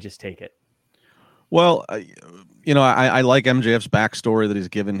ahead and just take it. Well, I like MJF's backstory that he's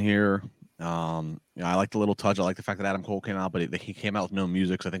given here. I like the little touch. I like the fact that Adam Cole came out, but he came out with no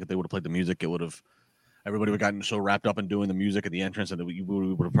music. So I think if they would have played the music, everybody would have gotten so wrapped up in doing the music at the entrance, and that we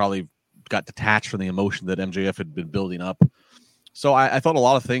would have probably got detached from the emotion that MJF had been building up. So I thought a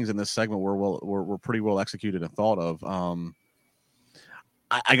lot of things in this segment were pretty well executed and thought of.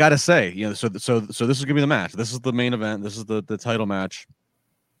 I gotta say, so this is gonna be the match. This is the main event. This is the title match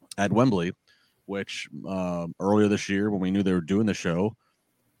at Wembley, which earlier this year when we knew they were doing the show,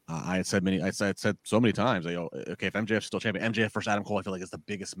 I had said so many times, okay, if MJF's still champion, MJF versus Adam Cole, I feel like it's the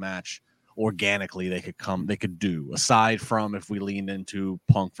biggest match organically they could do, aside from if we leaned into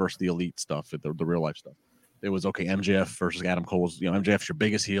Punk versus the Elite stuff, the real life stuff. It was okay, MJF versus Adam Cole was, MJF's your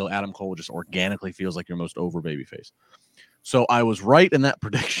biggest heel, Adam Cole just organically feels like your most over babyface. So I was right in that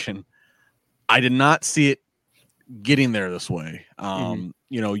prediction. I did not see it getting there this way. I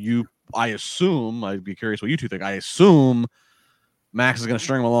assume, I'd be curious what you two think. I assume Max is going to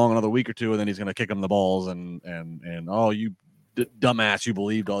string him along another week or two, and then he's going to kick him in the balls and oh, you dumbass, you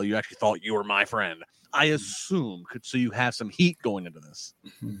believed all, you actually thought you were my friend. I assume, so you have some heat going into this.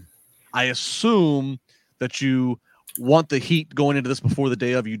 I assume that you want the heat going into this before the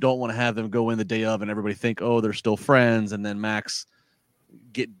day of. You don't want to have them go in the day of and everybody think, oh, they're still friends, and then Max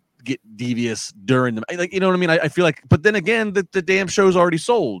get devious during the, like, you know what I mean? I feel like, but then again, the damn show's already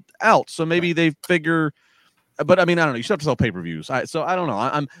sold out, so maybe they figure. But I mean, I don't know. You still have to sell pay-per-views. So I don't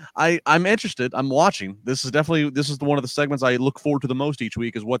know. I'm interested. I'm watching. This is one of the segments I look forward to the most each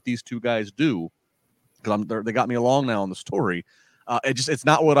week, is what these two guys do, because they got me along now on the story. It's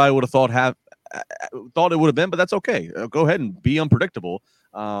not what I would have thought it would have been, but that's okay. Go ahead and be unpredictable.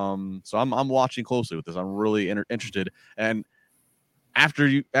 So I'm watching closely with this. I'm really interested. And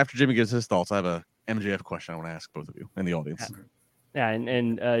after Jimmy gives his thoughts, I have a MJF question I want to ask both of you in the audience. Yeah,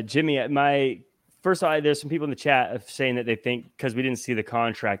 and Jimmy, first of all, there's some people in the chat saying that they think because we didn't see the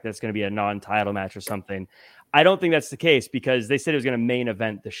contract that's going to be a non-title match or something. I don't think that's the case, because they said it was going to main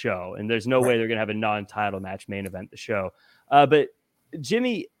event the show, and there's no way they're going to have a non-title match main event the show. But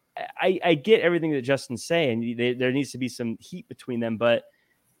Jimmy, I get everything that Justin's saying. There needs to be some heat between them, but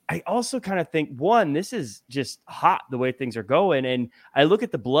I also kind of think, one, this is just hot the way things are going. And I look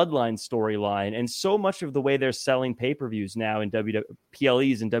at the Bloodline storyline, and so much of the way they're selling pay-per-views now in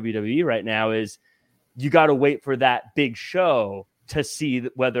PLEs and WWE right now is you got to wait for that big show to see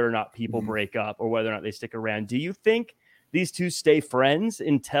whether or not people break up or whether or not they stick around. Do you think these two stay friends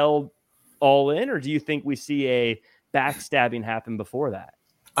until All In, or do you think we see a backstabbing happen before that?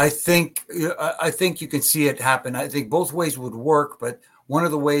 I think you can see it happen. I think both ways would work, but one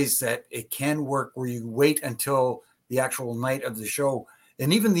of the ways that it can work where you wait until the actual night of the show,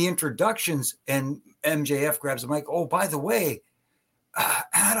 and even the introductions, and MJF grabs the mic. Oh, by the way,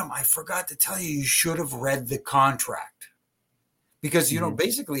 Adam, I forgot to tell you should have read the contract, because,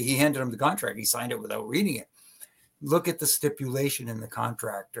 basically he handed him the contract. He signed it without reading it. Look at the stipulation in the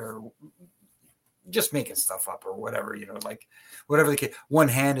contract, or just making stuff up or whatever, like whatever the case, one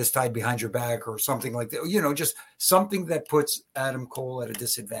hand is tied behind your back or something like that, just something that puts Adam Cole at a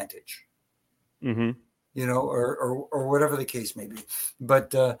disadvantage, or whatever the case may be.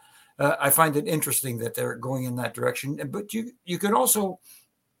 But I find it interesting that they're going in that direction. But you could also,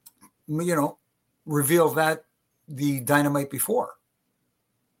 reveal that the Dynamite before.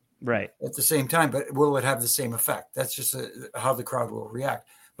 Right. At the same time, but will it have the same effect? That's just how the crowd will react.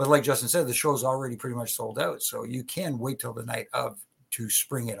 But like Justin said, the show's already pretty much sold out. So you can wait till the night of to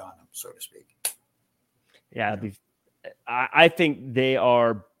spring it on them, so to speak. Yeah, I think they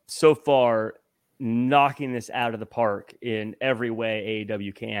are so far knocking this out of the park in every way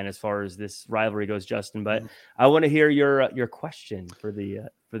AEW can as far as this rivalry goes, Justin. But I want to hear your question for the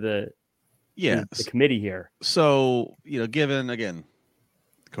committee here. So, given again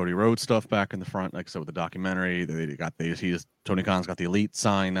Cody Rhodes stuff back in the front, like I said, with the documentary, they got Tony Khan's got the elite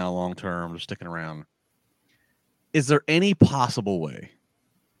sign now long term, just sticking around. Is there any possible way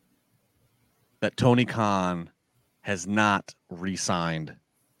that Tony Khan has not re-signed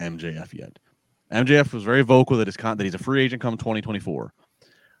MJF yet? MJF was very vocal that he's a free agent come 2024.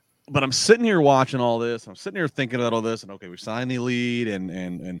 But I'm sitting here watching all this. I'm sitting here thinking about all this, and okay, we signed the elite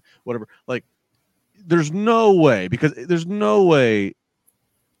and whatever. Like, there's no way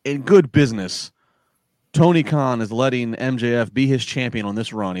in good business Tony Khan is letting MJF be his champion on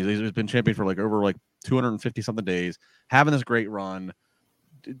this run. He's been champion for over 250 something days, having this great run,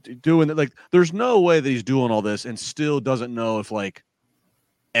 doing it. Like, there's no way that he's doing all this and still doesn't know if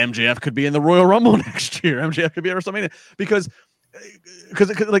MJF could be in the Royal Rumble next year. MJF could be at WrestleMania because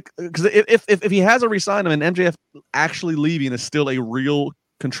if he has a re-sign him and MJF actually leaving is still a real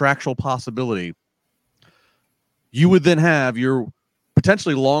contractual possibility, you would then have your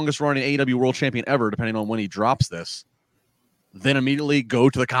potentially longest running AEW World Champion ever, depending on when he drops this, then immediately go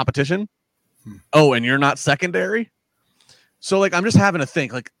to the competition. Oh, and you're not secondary. So I'm just having to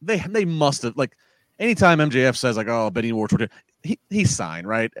think they must have anytime MJF says Benny Ward, he's signed,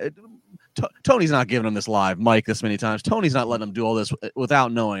 right? Tony's not giving him this live mic this many times. Tony's not letting him do all this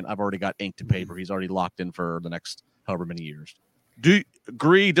without knowing I've already got ink to paper. He's already locked in for the next however many years. Do you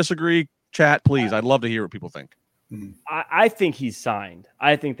agree, disagree? Chat, please. I'd love to hear what people think. I think he's signed.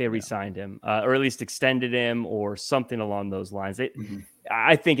 I think they re-signed him, or at least extended him, or something along those lines.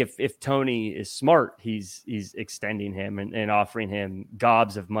 I think if Tony is smart, he's extending him and offering him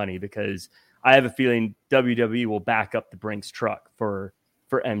gobs of money, because I have a feeling WWE will back up the Brinks truck for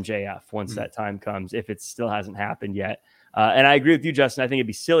MJF once that time comes, if it still hasn't happened yet. And I agree with you, Justin. I think it'd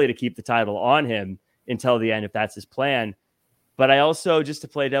be silly to keep the title on him until the end if that's his plan. But I also, just to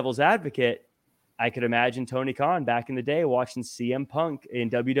play devil's advocate, I could imagine Tony Khan back in the day watching CM Punk in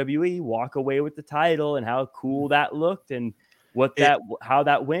WWE walk away with the title and how cool that looked and how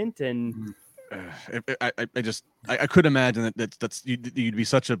that went. And I could imagine that's you'd be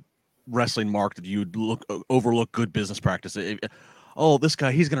such a wrestling mark that you'd overlook good business practice. This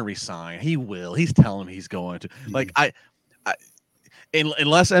guy, he's going to resign. He will. He's telling me he's going to.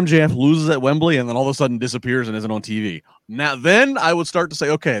 Unless MJF loses at Wembley and then all of a sudden disappears and isn't on TV. Now, then I would start to say,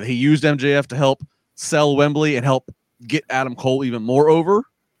 okay, he used MJF to help sell Wembley and help get Adam Cole even more over.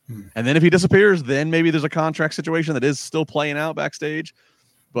 And then if he disappears, then maybe there's a contract situation that is still playing out backstage.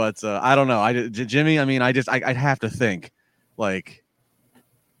 But I don't know. Jimmy, I'd have to think. That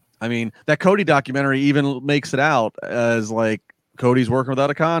Cody documentary even makes it out as Cody's working without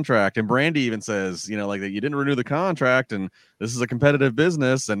a contract, and Brandy even says, that you didn't renew the contract, and this is a competitive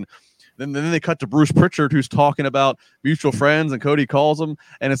business. And then they cut to Bruce Pritchard, who's talking about mutual friends, and Cody calls him,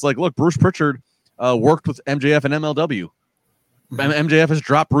 and it's look, Bruce Pritchard worked with MJF and MLW. MJF has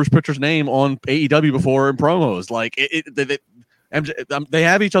dropped Bruce Pritchard's name on AEW before in promos. They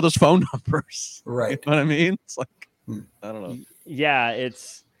have each other's phone numbers, right? You know what I mean? It's I don't know. Yeah,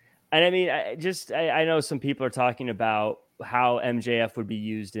 I know some people are talking about how MJF would be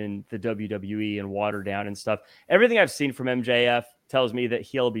used in the WWE and watered down and stuff. Everything I've seen from MJF tells me that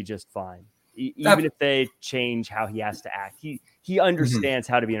he'll be just fine. Even if they change how he has to act, he understands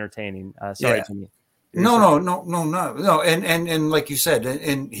how to be entertaining. Sorry, Jimmy. No. And like you said,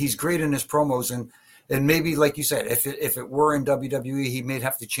 and he's great in his promos, and maybe like you said, if it were in WWE, he may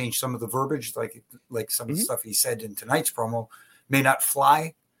have to change some of the verbiage, like some of the stuff he said in tonight's promo may not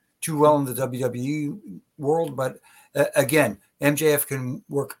fly too well in the WWE world, but again, MJF can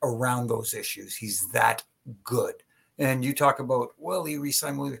work around those issues. He's that good. And you talk about, he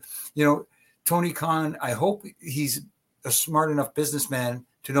re-signed, Tony Khan, I hope he's a smart enough businessman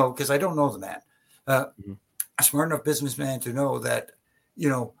to know, because I don't know the man, a smart enough businessman to know that,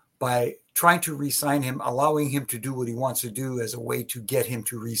 by trying to re-sign him, allowing him to do what he wants to do as a way to get him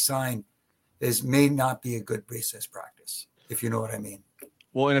to re-sign may not be a good business practice, if you know what I mean.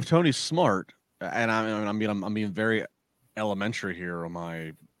 Well, and if Tony's smart, and I'm being very elementary here on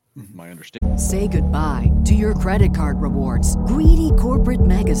my understanding. Say goodbye to your credit card rewards. Greedy corporate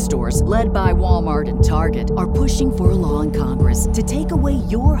mega stores, led by Walmart and Target, are pushing for a law in Congress to take away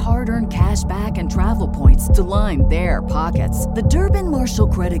your hard-earned cash back and travel points to line their pockets. The Durbin-Marshall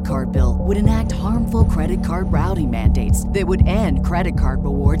credit card bill would enact harmful credit card routing mandates that would end credit card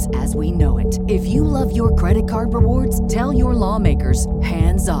rewards as we know it. If you love your credit card rewards, tell your lawmakers,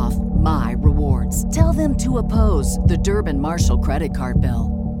 hands off my rewards. Tell them to oppose the Durbin-Marshall credit card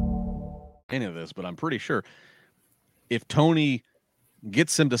bill. Any of this, but I'm pretty sure if Tony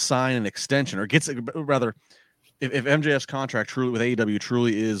gets him to sign an extension, or if MJF's contract truly with AEW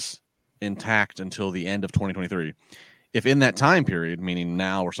truly is intact until the end of 2023, if in that time period, meaning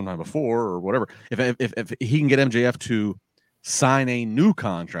now or sometime before or whatever, if he can get MJF to sign a new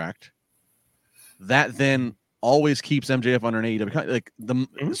contract, that then always keeps MJF under an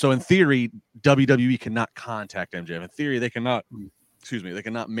AEW. So in theory, WWE cannot contact MJF. In theory, they cannot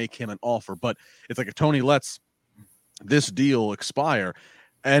make him an offer. But it's like if Tony lets this deal expire,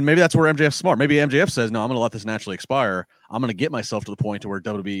 and maybe that's where MJF's smart. Maybe MJF says, no, I'm going to let this naturally expire. I'm going to get myself to the point to where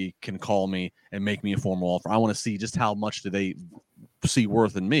WWE can call me and make me a formal offer. I want to see just how much do they see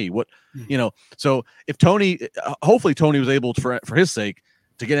worth in me. So if Tony, hopefully Tony was able to, for his sake,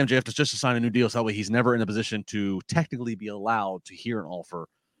 to get MJF to sign a new deal, so that way he's never in a position to technically be allowed to hear an offer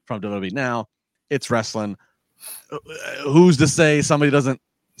from WWE. Now, it's wrestling. Who's to say somebody doesn't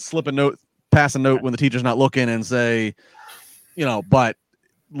pass a note when the teacher's not looking and say, but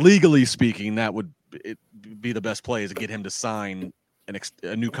legally speaking, that would be the best play, is to get him to sign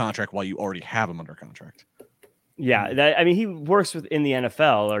a new contract while you already have him under contract. Yeah. He works in the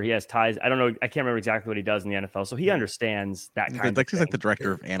NFL, or he has ties. I don't know. I can't remember exactly what he does in the NFL. So he understands that kind of thing. He's like the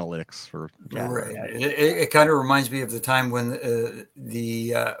director of analytics for. Right. It kind of reminds me of the time when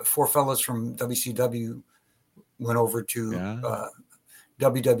the four fellows from WCW went over to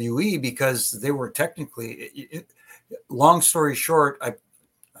WWE, because they were technically, long story short, I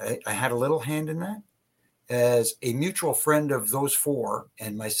had a little hand in that, as a mutual friend of those four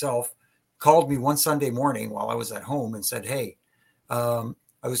and myself called me one Sunday morning while I was at home and said, hey, I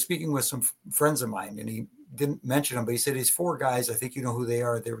was speaking with some friends of mine, and he didn't mention them, but he said, these four guys, I think you know who they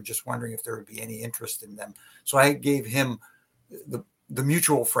are. They were just wondering if there would be any interest in them. So I gave him the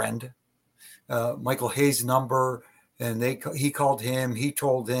mutual friend, Michael Hayes' number, and he called him. He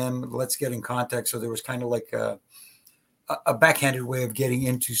told him, let's get in contact. So there was kind of like a backhanded way of getting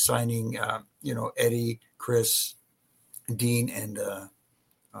into signing, Eddie, Chris, Dean, and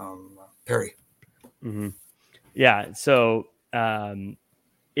Perry. Mm-hmm. Yeah. So I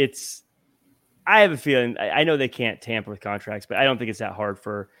have a feeling, I know they can't tamper with contracts, but I don't think it's that hard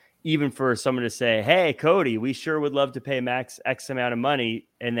for someone to say, hey, Cody, we sure would love to pay Max X amount of money.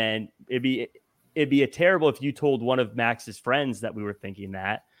 And then it'd be a terrible if you told one of Max's friends that we were thinking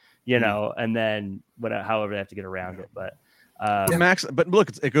that, and then however they have to get around it. But Max, but look,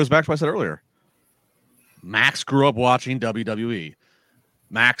 it goes back to what I said earlier. Max grew up watching WWE.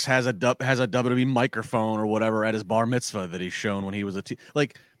 Max has a WWE microphone or whatever at his bar mitzvah that he's shown when he was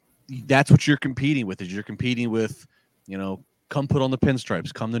that's what you're competing with. Is you're competing with, come put on the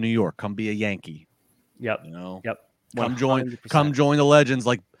pinstripes, come to New York, come be a Yankee. Yep. Yep. Come join the legends,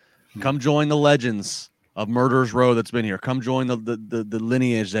 come join the legends of Murderers Row that's been here. Come join the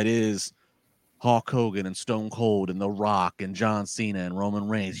lineage that is Hulk Hogan and Stone Cold and The Rock and John Cena and Roman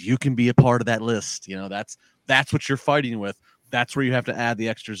Reigns. You can be a part of that list. That's what you're fighting with. That's where you have to add the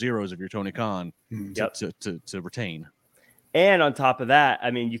extra zeros if you're Tony Khan to retain. And on top of that,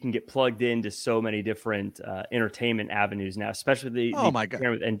 you can get plugged into so many different entertainment avenues now, especially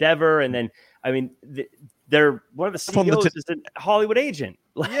with Endeavor. And then, they're one of the CEOs is a Hollywood agent.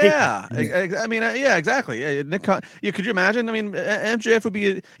 Exactly. Nick Khan, could you imagine? MJF would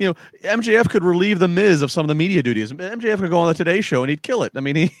be, MJF could relieve the Miz of some of the media duties. MJF could go on the Today Show and he'd kill it.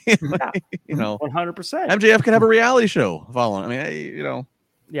 100%. MJF could have a reality show following.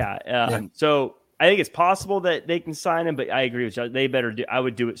 So I think it's possible that they can sign him, but I agree with you. They better I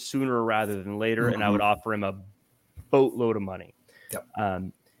would do it sooner rather than later, and I would offer him a boatload of money.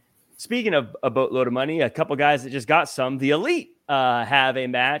 Yep. Speaking of a boatload of money, a couple guys that just got some. The Elite have a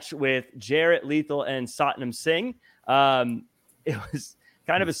match with Jarrett Lethal and Satnam Singh. It was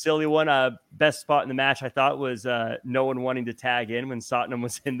kind of a silly one. Best spot in the match, I thought, was no one wanting to tag in when Satnam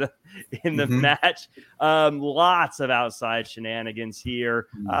was in the match. Lots of outside shenanigans here,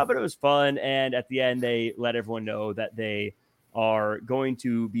 but it was fun. And at the end, they let everyone know that they are going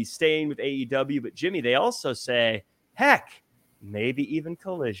to be staying with AEW. But Jimmy, they also say, heck, maybe even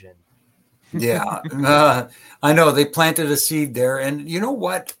Collision. Yeah, I know they planted a seed there, and you know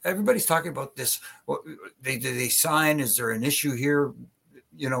what? Everybody's talking about this. Did they sign? Is there an issue here?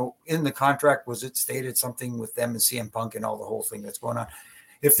 in the contract, was it stated something with them and CM Punk and all the whole thing that's going on?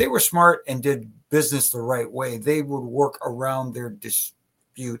 If they were smart and did business the right way, they would work around their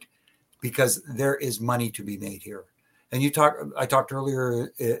dispute, because there is money to be made here. And I talked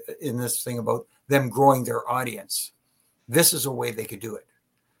earlier in this thing about them growing their audience. This is a way they could do it,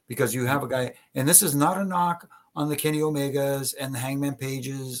 because you have a guy, and this is not a knock on the Kenny Omegas and the Hangman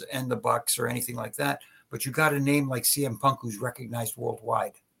Pages and the Bucks or anything like that, but you got a name like CM Punk who's recognized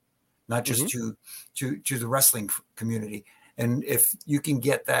worldwide, not just to the wrestling community. And if you can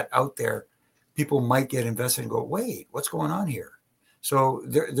get that out there, people might get invested and go, wait, what's going on here? So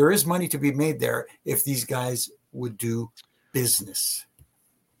there is money to be made there if these guys would do business.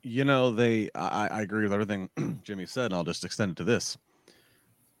 I agree with everything Jimmy said, and I'll just extend it to this.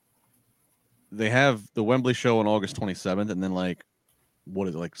 They have the Wembley show on August 27th, and then like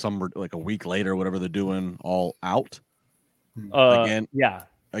a week later, whatever they're doing, All Out again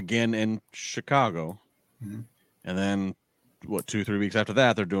in Chicago, and then 2-3 weeks after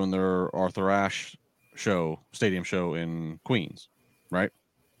that, they're doing their Arthur Ashe stadium show in Queens, right?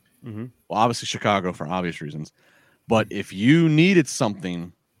 Well, obviously Chicago for obvious reasons, but if you needed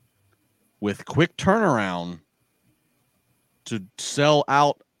something with quick turnaround to sell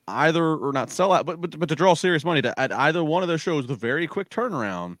out not sell out, but to draw serious money at either one of those shows with a very quick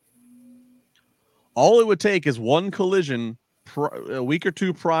turnaround, all it would take is one collision a week or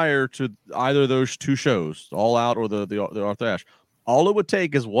two prior to either of those two shows, All Out or the Arthur Ashe. All it would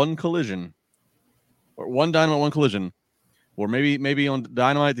take is one collision, or one Dynamite, one collision, or maybe on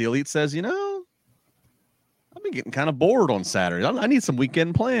Dynamite the Elite says, I've been getting kind of bored on Saturday. I need some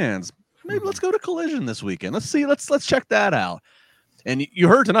weekend plans. Maybe let's go to Collision this weekend. Let's see. Let's check that out. And you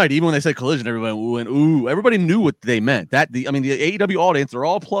heard tonight, even when they said Collision, everybody went, ooh. Everybody knew what they meant. The AEW audience, they're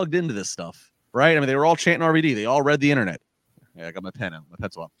all plugged into this stuff, right? I mean, they were all chanting RVD. They all read the internet. Yeah, I got my pen out, my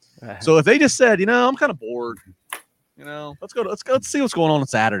pencil out. So if they just said, I'm kind of bored, let's see what's going on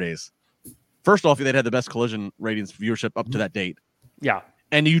Saturdays. First off, they'd had the best Collision ratings viewership up to that date. Yeah.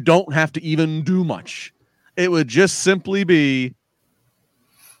 And you don't have to even do much. It would just simply be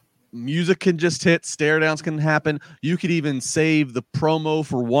music can just hit, stare downs can happen. You could even save the promo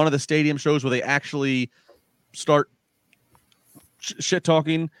for one of the stadium shows where they actually start shit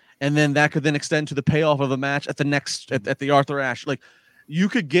talking, and then that could then extend to the payoff of a match at the Arthur Ashe. Like, you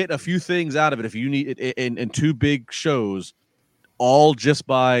could get a few things out of it if you need it in two big shows, all just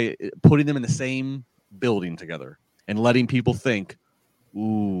by putting them in the same building together and letting people think,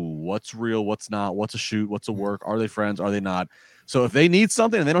 ooh, what's real, what's not, what's a shoot, what's a work, are they friends, are they not? So if they need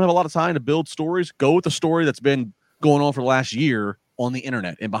something and they don't have a lot of time to build stories, go with the story that's been going on for the last year on the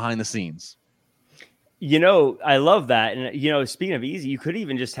internet and behind the scenes. I love that. And, speaking of easy, you could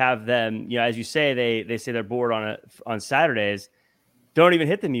even just have them, as you say, they say they're bored on Saturdays. Don't even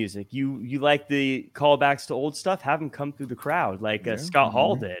hit the music. You like the callbacks to old stuff, have them come through the crowd like Scott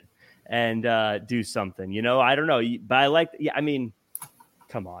Hall did and do something, I don't know. But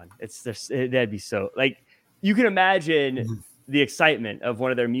come on. That'd be so, like, you can imagine the excitement of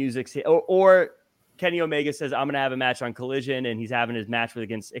one of their musics, or Kenny Omega says, I'm going to have a match on Collision, and he's having his match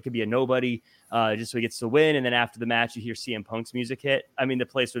against, it could be a nobody, just so he gets to win. And then after the match, you hear CM Punk's music hit. The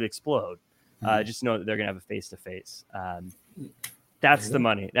place would explode. Just know that they're going to have a face-to-face. That's the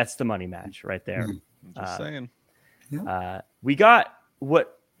money. That's the money match right there. Just saying. We got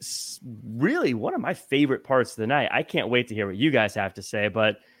what's really one of my favorite parts of the night. I can't wait to hear what you guys have to say,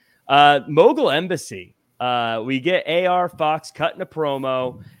 but Mogul Embassy. We get AR Fox cutting a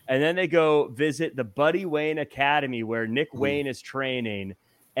promo, and then they go visit the Buddy Wayne Academy where Nick Wayne is training,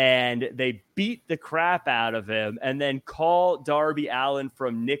 and they beat the crap out of him and then call Darby Allin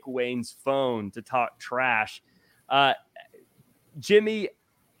from Nick Wayne's phone to talk trash. Jimmy,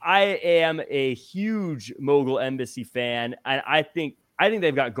 I am a huge Mogul Embassy fan, and I think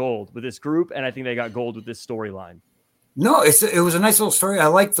they've got gold with this group, and I think they got gold with this storyline. No, it was a nice little story. I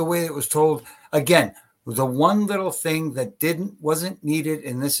like the way it was told. Again, the one little thing that wasn't needed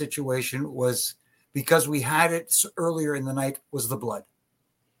in this situation was, because we had it earlier in the night, was the blood,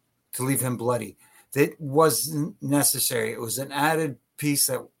 to leave him bloody. That wasn't necessary. It was an added piece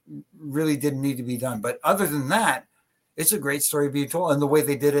that really didn't need to be done. But other than that, it's a great story being told, and the way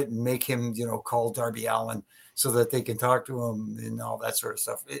they did it and make him, call Darby Allin so that they can talk to him and all that sort of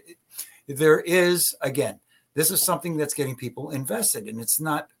stuff. There is, again, this is something that's getting people invested, and it's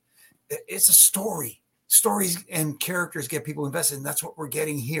a story. Stories and characters get people invested, and that's what we're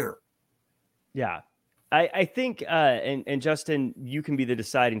getting here. Yeah. I think, and Justin, you can be the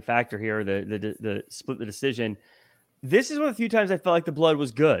deciding factor here, the split the decision. This is one of the few times I felt like the blood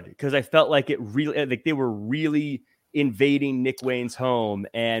was good, because I felt like it really, like they were really invading Nick Wayne's home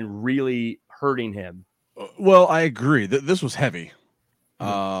and really hurting him. Well, I agree that this was heavy.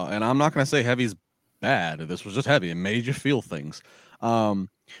 And I'm not going to say heavy's bad. This was just heavy. It made you feel things. I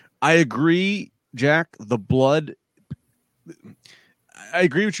agree, Jack. The blood. I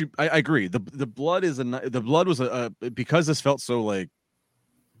agree with you. I agree. The blood is the blood was because this felt so like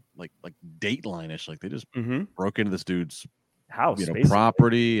Dateline-ish. Like they just broke into this dude's house,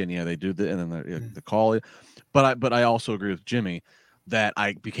 property, and they do the and then the call. But I also agree with Jimmy that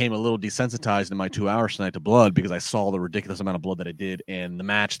I became a little desensitized in my 2 hours tonight to blood because I saw the ridiculous amount of blood that it did in the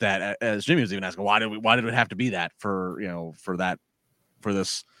match. That, as Jimmy was even asking, why did it have to be that for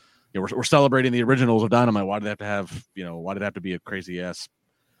this? We're celebrating the originals of Dynamite. Why did it have to have why did it have to be a crazy ass?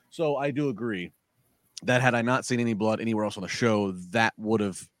 So I do agree that had I not seen any blood anywhere else on the show, that would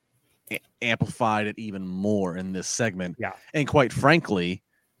have amplified it even more in this segment. Yeah, and quite frankly,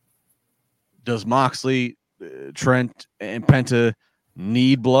 does Moxley, Trent, and Penta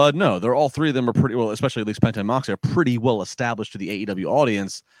need blood? No, they're all three of them are pretty well, especially at least Penta and Moxley are pretty well established to the AEW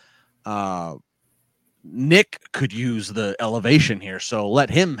audience. Nick could use the elevation here, so let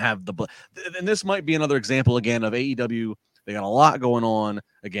him have the blood. And this might be another example again of AEW. They got a lot going on.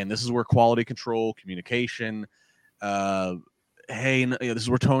 Again, this is where quality control, communication. Hey, this is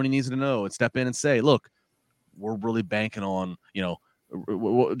where Tony needs to know and step in and say, look, we're really banking on,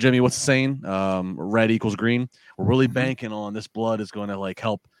 Jimmy, what's the saying? Red equals green. We're really banking on this blood is going to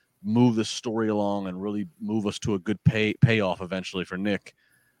help move this story along and really move us to a good payoff eventually for Nick.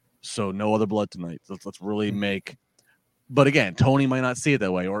 So no other blood tonight. Let's really make. But again, Tony might not see it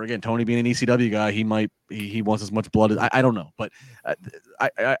that way. Or again, Tony being an ECW guy, he wants as much blood as I don't know. But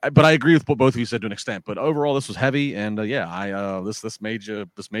I agree with what both of you said to an extent. But overall, this was heavy, and this made you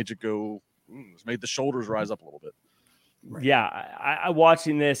go. This made the shoulders rise up a little bit. Right. Yeah, I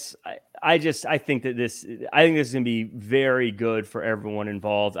watching this, I think this is going to be very good for everyone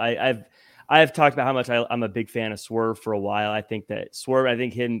involved. I've talked about how much I'm a big fan of Swerve for a while. I think that Swerve,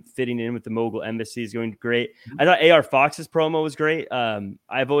 him fitting in with the Mogul Embassy is going great. I thought AR Fox's promo was great.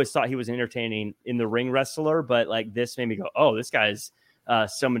 I've always thought he was entertaining in the ring wrestler, but this made me go, oh, this guy's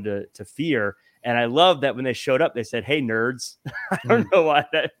someone to fear. And I love that when they showed up, they said, "Hey, nerds." I don't know why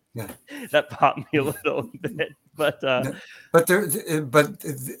that popped me a little bit, but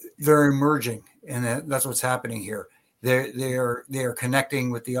they're emerging, and that's what's happening here. They're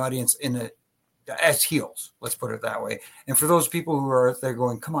connecting with the audience as heels. Let's put it that way. And for those people who are out there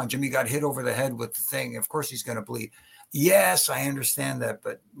going, "Come on, Jimmy got hit over the head with the thing. Of course he's going to bleed." Yes, I understand that,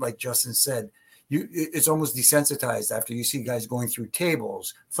 but like Justin said, it's almost desensitized after you see guys going through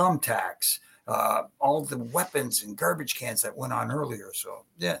tables, thumbtacks. All the weapons and garbage cans that went on earlier. So,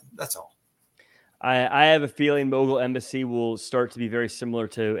 yeah, that's all. I have a feeling Mogul Embassy will start to be very similar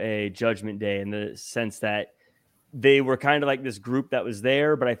to a Judgment Day in the sense that they were kind of like this group that was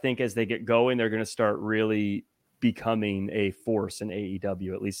there, but I think as they get going, they're going to start really becoming a force in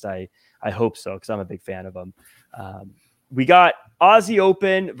AEW. At least I hope so, because I'm a big fan of them. We got Aussie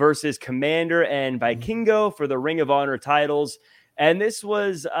Open versus Commander and Vikingo for the Ring of Honor titles. And this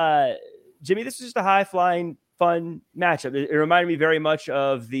was... Jimmy, this was just a high-flying, fun matchup. It reminded me very much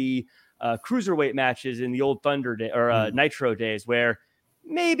of the cruiserweight matches in the old Thunder day or Nitro days, where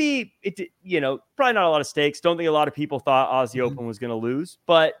maybe probably not a lot of stakes. Don't think a lot of people thought Aussie Open was going to lose,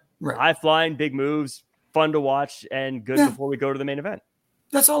 but high-flying, big moves, fun to watch, and good before we go to the main event.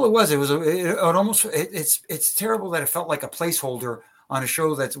 That's all it was. It was it's terrible that it felt like a placeholder on a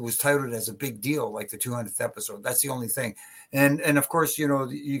show that was titled as a big deal, like the 200th episode. That's the only thing. And of course,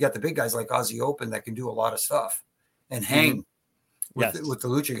 you got the big guys like Aussie Open that can do a lot of stuff and hang with the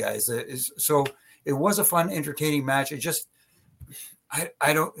Lucha guys. So it was a fun, entertaining match. It just, I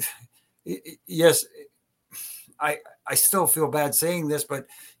still feel bad saying this, but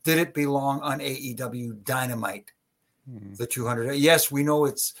did it belong on AEW Dynamite? The 200. Yes, we know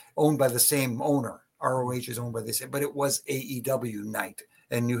it's owned by the same owner. ROH is owned by the same, but it was AEW night,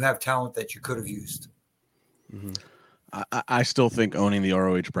 and you have talent that you could have used. Mm-hmm. I still think owning the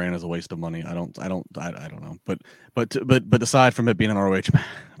ROH brand is a waste of money. I don't know. But aside from it being an ROH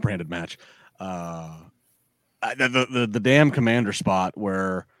branded match, the damn Commander spot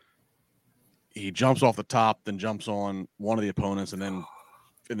where he jumps off the top, then jumps on one of the opponents, and then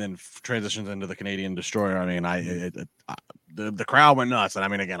transitions into the Canadian Destroyer. I mean, the crowd went nuts, and I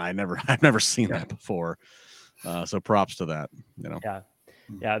mean, again, I've never seen that before. So props to that.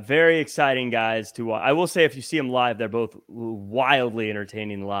 Yeah, very exciting guys to watch. I will say, if you see them live, they're both wildly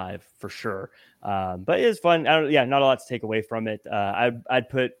entertaining live for sure. But it is fun. Not a lot to take away from it. I'd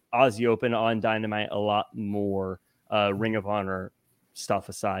put Aussie Open on Dynamite a lot more. Ring of Honor stuff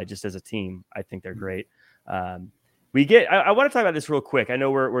aside, just as a team, I think they're great. I want to talk about this real quick. I know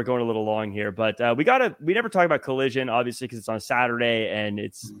we're going a little long here, but we never talk about Collision, obviously, because it's on Saturday and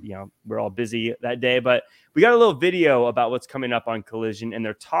it's, we're all busy that day, but we got a little video about what's coming up on Collision, and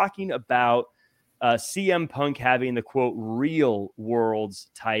they're talking about CM Punk having the quote real world's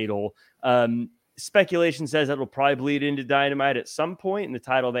title. Speculation says that will probably bleed into Dynamite at some point in the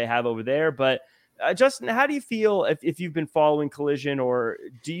title they have over there. But Justin, how do you feel if you've been following Collision, or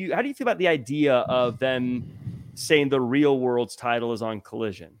how do you feel about the idea of them saying the real world's title is on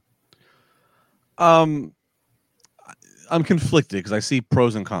Collision? I'm conflicted because I see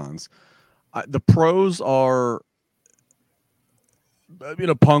pros and cons. The pros are,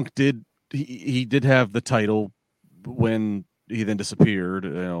 Punk did have the title when he then disappeared,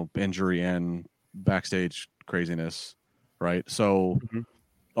 injury and backstage craziness, right? So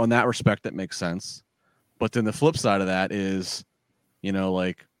on that respect, that makes sense. But then the flip side of that is,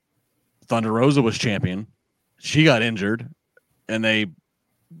 like Thunder Rosa was champion. She got injured, and they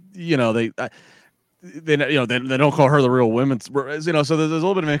don't call her the real women's, so there's a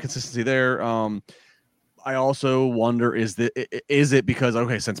little bit of inconsistency there. I also wonder, is it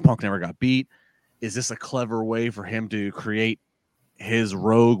because, since Punk never got beat, is this a clever way for him to create his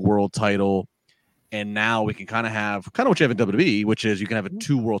Rogue World title? And now we can kind of what you have in WWE, which is you can have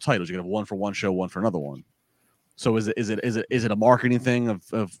 2 world titles. You can have one for one show, one for another one. So is it a marketing thing of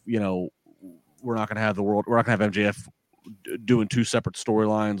we're not going to have MJF doing 2 separate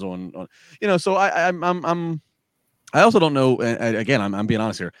storylines on. So I also don't know. And again, I'm being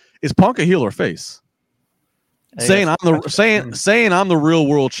honest here. Is Punk a heel or face? Saying I'm the real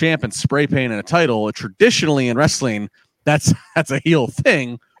world champ and spray painting a title, traditionally in wrestling, that's a heel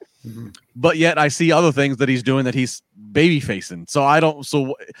thing. But yet I see other things that he's doing that he's baby facing. So I don't.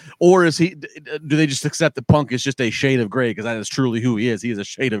 So, or is he? Do they just accept that Punk is just a shade of gray because that is truly who he is? He is a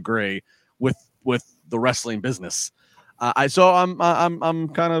shade of gray with the wrestling business. I'm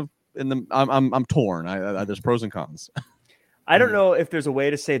kind of I'm torn. There's pros and cons. I don't know if there's a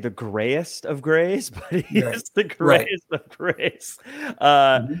way to say the grayest of grays, but he is the grayest of grays.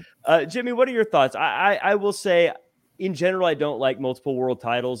 Jimmy, what are your thoughts? I will say, in general, I don't like multiple world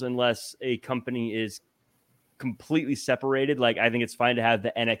titles unless a company is completely separated. Like, I think it's fine to have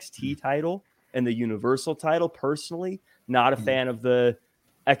the NXT title and the Universal title. Personally, not a fan of the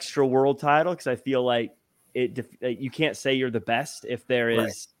extra world title because I feel like you can't say you're the best if there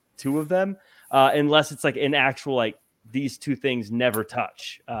is 2 of them, unless it's like an actual like these 2 things never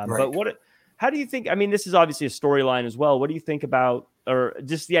touch. But how do you think? I mean, this is obviously a storyline as well. What do you think about, or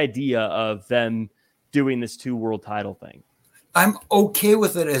just the idea of them doing this 2 world title thing? I'm okay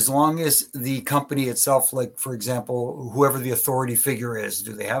with it as long as the company itself, like, for example, whoever the authority figure is,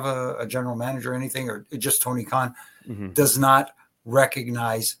 do they have a general manager or anything, or just Tony Khan, does not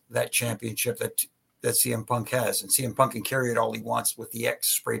recognize that championship that CM Punk has. And CM Punk can carry it all he wants with the X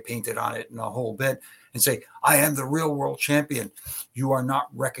spray painted on it and a whole bit and say, I am the real world champion. You are not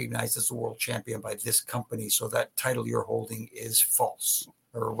recognized as the world champion by this company, so that title you're holding is false,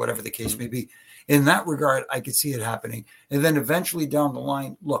 or whatever the case may be. In that regard, I could see it happening. And then eventually down the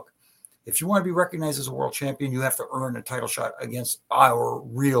line, look, if you want to be recognized as a world champion, you have to earn a title shot against our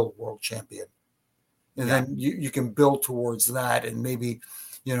real world champion. And then you can build towards that. And maybe,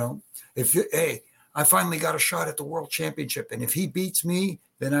 I finally got a shot at the world championship. And if he beats me,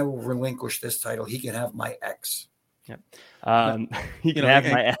 then I will relinquish this title. He can have my X. He can have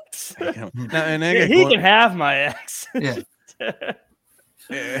my X. He can have my X.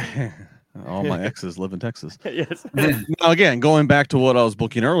 All my exes live in Texas. Yes. Now, again, going back to what I was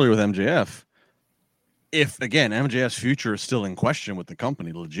booking earlier with MJF, if, again, MJF's future is still in question with the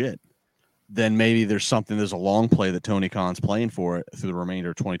company, legit, then maybe there's a long play that Tony Khan's playing for it through the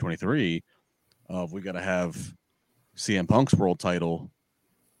remainder of 2023 of we got to have CM Punk's world title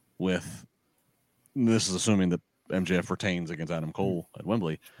with, this is assuming that MJF retains against Adam Cole at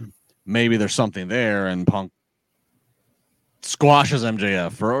Wembley. Maybe there's something there and Punk squashes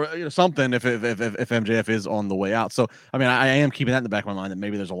MJF or something if MJF is on the way out. So, I mean, I am keeping that in the back of my mind that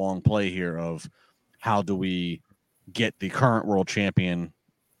maybe there's a long play here of how do we get the current world champion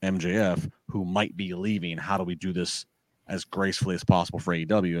MJF who might be leaving. How do we do this as gracefully as possible for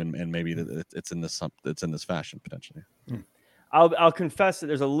AEW? And maybe it's in this fashion potentially. I'll confess that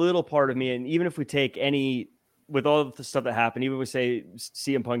there's a little part of me, and even if we take with all of the stuff that happened, even if we say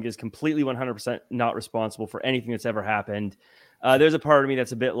CM Punk is completely 100% not responsible for anything that's ever happened, there's a part of me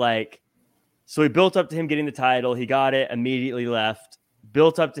that's a bit like, so he built up to him getting the title, he got it, immediately left,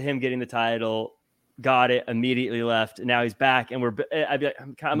 built up to him getting the title, got it, immediately left, and now he's back, and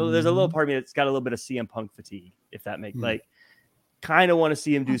there's a little part of me that's got a little bit of CM Punk fatigue, if that makes kind of want to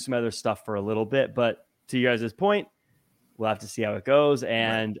see him do some other stuff for a little bit. But to you guys' point, We'll have to see how it goes.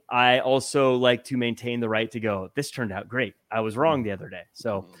 And I also like to maintain the right to go, this turned out great. I was wrong the other day.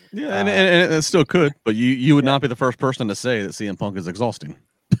 So yeah, and it still could, but you would not be the first person to say that CM Punk is exhausting.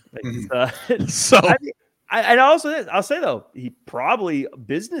 So I'll say though, he probably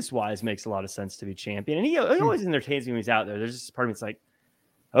business wise makes a lot of sense to be champion, and he always entertains me when he's out there. There's just part of me that's like,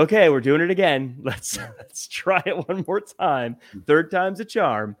 okay, we're doing it again. Let's try it one more time. Third time's a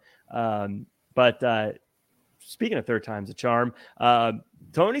charm. But speaking of third time's a charm,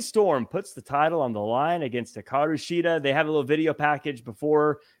 Toni Storm puts the title on the line against Hikaru Shida. They have a little video package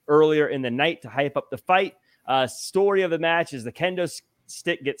earlier in the night to hype up the fight. Story of the match is the kendo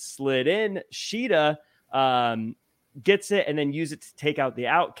stick gets slid in. Shida gets it and then use it to take out the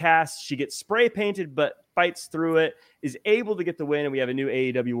Outcast. She gets spray painted, but fights through it, is able to get the win, and we have a new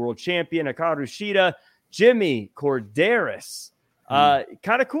AEW World Champion, Hikaru Shida. Jimmy Corderas.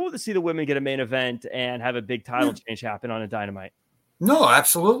 Kind of cool to see the women get a main event and have a big title change happen on a Dynamite. No,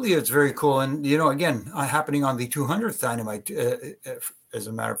 absolutely. It's very cool. And, again, happening on the 200th Dynamite, as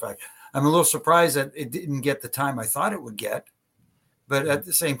a matter of fact. I'm a little surprised that it didn't get the time I thought it would get. But at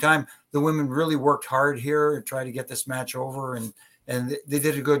the same time, the women really worked hard here and tried to get this match over, and they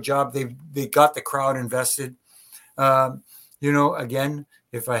did a good job. They got the crowd invested. Again,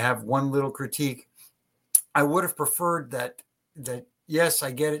 if I have one little critique, I would have preferred that yes,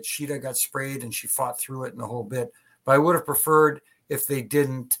 I get it. Shida got sprayed and she fought through it and the whole bit, but I would have preferred if they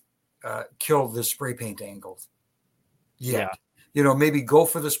didn't kill the spray paint angle yet. Yeah. Maybe go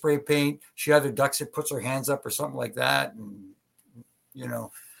for the spray paint. She either ducks it, puts her hands up or something like that. And,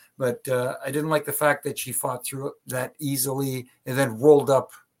 but I didn't like the fact that she fought through it that easily and then rolled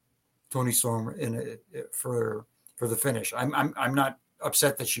up Toni Storm for the finish. I'm not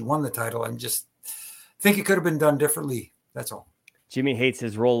upset that she won the title. I'm just think it could have been done differently. That's all. Jimmy hates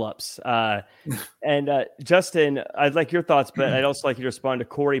his roll-ups. And Justin, I'd like your thoughts, but I'd also like you to respond to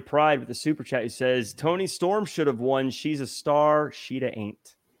Corey Pride with the super chat who says, Toni Storm should have won. She's a star. Shida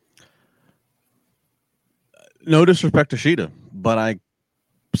ain't. No disrespect to Shida, but I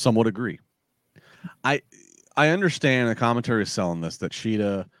somewhat agree. I understand the commentary is selling this, that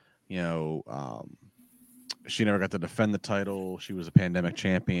Shida, she never got to defend the title. She was a pandemic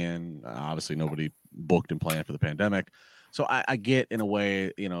champion. Obviously, nobody booked and planned for the pandemic. So I get, in a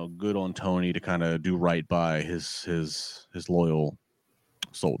way, good on Tony to kind of do right by his loyal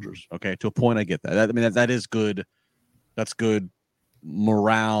soldiers. Okay, to a point, I get that. That is good. That's good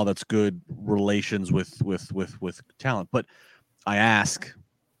morale. That's good relations with talent. But I ask,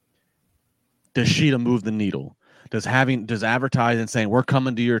 does Shida move the needle? Does advertising saying we're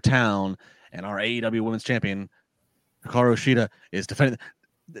coming to your town and our AEW Women's Champion Hikaru Shida is defending,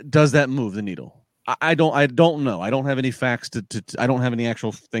 does that move the needle? I don't know. I don't have any facts I don't have any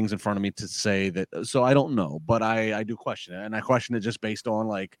actual things in front of me to say that. So I don't know, but I do question it, and I question it just based on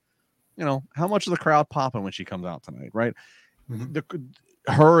how much of the crowd popping when she comes out tonight, right?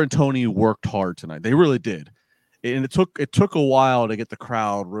 Mm-hmm. Her and Tony worked hard tonight. They really did, and it took a while to get the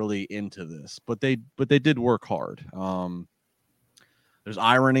crowd really into this, but they did work hard. There's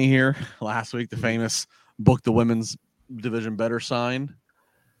irony here. Last week, the famous book the women's division better sign.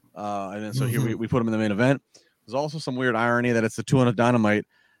 And then so here we put them in the main event. There's also some weird irony that it's the 200 Dynamite,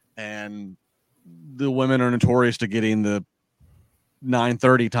 and the women are notorious to getting the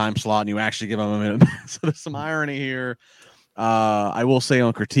 9:30 time slot, and you actually give them a minute. So there's some irony here. I will say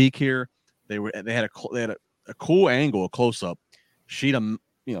on critique here, they had a cool angle, a close up. Shida,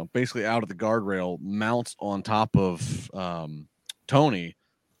 basically out of the guardrail, mounts on top of Tony.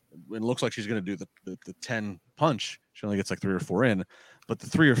 It looks like she's going to do the 10 punch. She only gets like 3 or 4 in. But the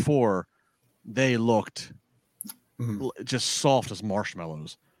 3 or 4, they looked just soft as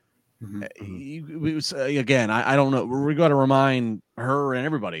marshmallows. Again, I don't know. We got to remind her and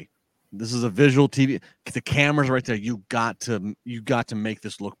everybody, this is a visual TV. The camera's right there. You got to make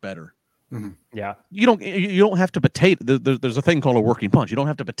this look better. Mm-hmm. Yeah, you don't have to potato. There's a thing called a working punch. You don't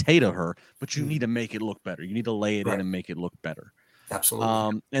have to potato her, but you need to make it look better. You need to lay it in and make it look better.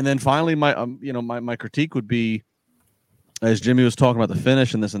 Absolutely. And then finally, my critique would be, as Jimmy was talking about the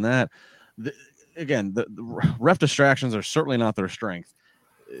finish and this and that, the ref distractions are certainly not their strength,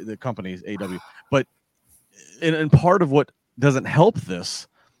 the company's AEW. But and part of what doesn't help this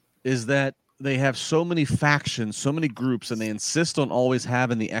is that they have so many factions, so many groups, and they insist on always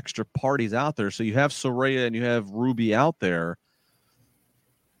having the extra parties out there. So you have Saraya and you have Ruby out there.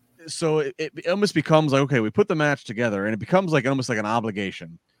 So it almost becomes like, okay, we put the match together, and it becomes almost like an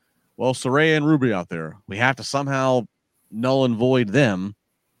obligation. Well, Saraya and Ruby out there, we have to somehow null and void them,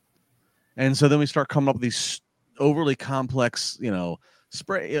 and so then we start coming up with these overly complex,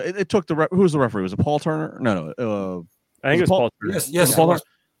 spray. It took who was the referee? Was it Paul Turner? No. I think it was Paul Turner. Yes, it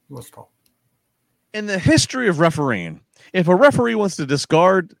was Paul. In the history of refereeing, if a referee wants to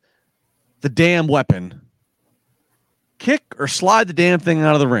discard the damn weapon, kick or slide the damn thing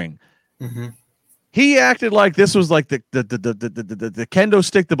out of the ring. Mm-hmm. He acted like this was like the kendo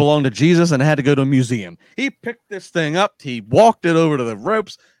stick that belonged to Jesus and had to go to a museum. He picked this thing up. He walked it over to the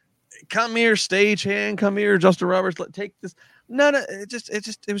ropes. Come here, stagehand. Come here, Justin Roberts. Take this. No, just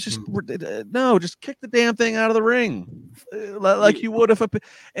kick the damn thing out of the ring, like you would if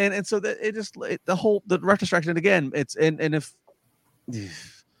and so that the ref distraction again. It's and if.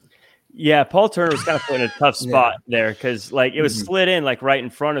 Yeah, Paul Turner was kind of put in a tough spot there because like it was slid in like right in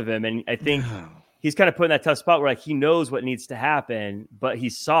front of him, and I think he's kind of put in that tough spot where like he knows what needs to happen, but he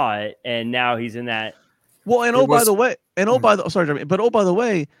saw it, and now he's in that. Well, and by the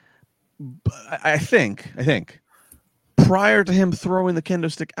way, I think prior to him throwing the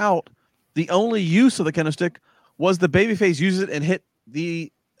kendo stick out, the only use of the kendo stick was the babyface used it and hit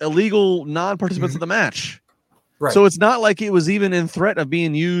the illegal non-participants of the match. Right. So it's not like it was even in threat of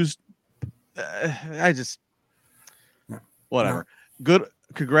being used. Whatever. Good.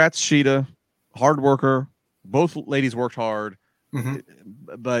 Congrats, Sheeta. Hard worker. Both ladies worked hard.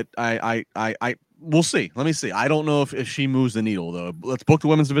 But I we'll see. Let me see. I don't know if she moves the needle though. Let's book the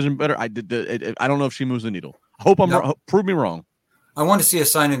women's division better. I don't know if she moves the needle. I hope I'm wrong. Prove me wrong. I want to see a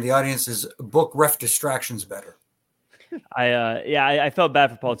sign in the audience is book ref distractions better. I felt bad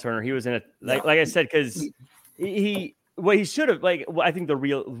for Paul Turner. He was in a like I said because what he should have I think the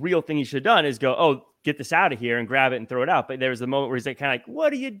real thing he should have done is go, get this out of here and grab it and throw it out. But there was a moment where he's like kind of like,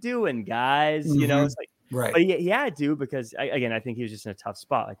 what are you doing, guys? You know, it's like right. But he had to because I think he was just in a tough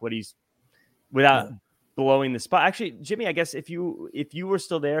spot. Like what he's without blowing the spot. Actually, Jimmy, I guess if you were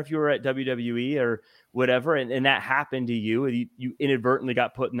still there, if you were at WWE or whatever, and that happened to you, and you inadvertently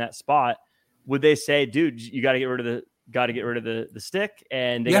got put in that spot, would they say, dude, you got to get rid of the stick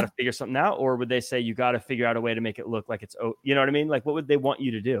and they got to figure something out? Or would they say, you got to figure out a way to make it look like it's, you know what I mean? Like, what would they want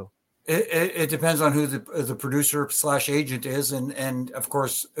you to do? It depends on who the producer / agent is. And of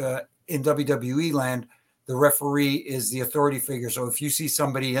course, in WWE land, the referee is the authority figure. So if you see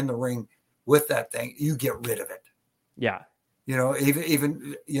somebody in the ring with that thing, you get rid of it. Yeah. You know,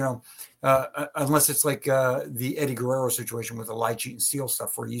 even unless it's like the Eddie Guerrero situation with the lie, cheat, and steal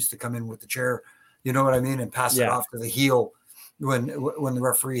stuff where he used to come in with the chair, you know what I mean, and pass it off to the heel when the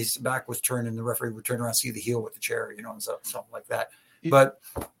referee's back was turned and the referee would turn around and see the heel with the chair, you know, and something like that. But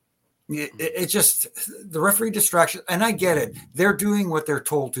it just the referee distraction, and I get it. They're doing what they're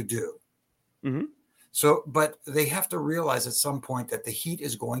told to do. Mm-hmm. So, but they have to realize at some point that the heat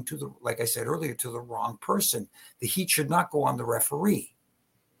is going to like I said earlier, to the wrong person. The heat should not go on the referee.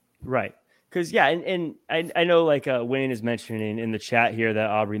 Right. Because, and I know like Wayne is mentioning in the chat here that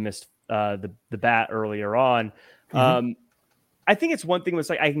Aubrey missed the bat earlier on. Mm-hmm. I think it's one thing was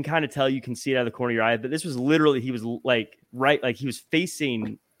like, I can kind of tell, you can see it out of the corner of your eye, but this was literally, he was like, right. Like he was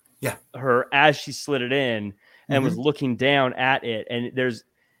facing her as she slid it in and was looking down at it. And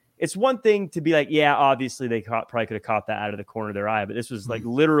it's one thing to be like, obviously they probably could have caught that out of the corner of their eye, but this was like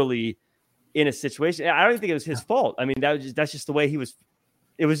literally in a situation. I don't think it was his fault. I mean, that's just the way he was.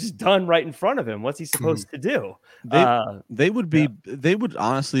 It was just done right in front of him. What's he supposed to do? They would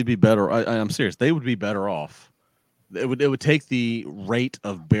honestly be better. I'm serious. They would be better off. It would take the rate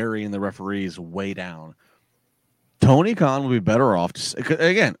of burying the referees way down. Tony Khan would be better off. Just,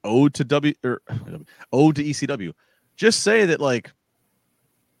 again, ode to ECW. Just say that like,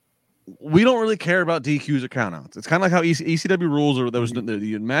 we don't really care about DQs or countouts. It's kind of like how ECW rules are. There was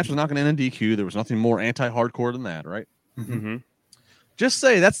the match was not going to end in DQ. There was nothing more anti-hardcore than that, right? Mm-hmm. Just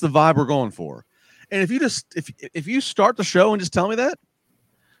say that's the vibe we're going for. And if you start the show and just tell me that,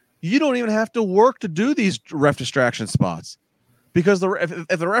 you don't even have to work to do these ref distraction spots, because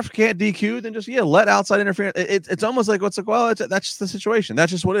if the ref can't DQ, then just let outside interference. It's almost like that's just the situation.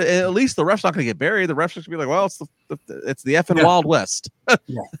 That's just what it is. At least the ref's not going to get buried. The ref's just going to be like, well, it's the effing Wild West.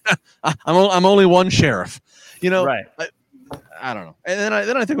 I'm only one sheriff, you know. Right. I don't know. And then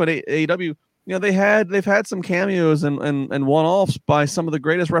I think about AEW. You know, they've had some cameos and one-offs by some of the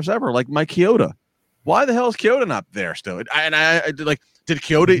greatest refs ever, like Mike Chioda. Why the hell is Chioda not there still? Did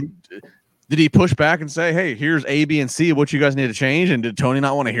Chioda, did he push back and say, hey, here's A, B, and C, what you guys need to change? And did Tony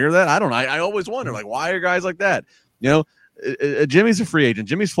not want to hear that? I don't know. I always wonder, like, why are guys like that? You know, Jimmy's a free agent.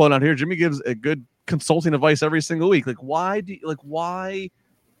 Jimmy's floating out here. Jimmy gives a good consulting advice every single week. Like, why?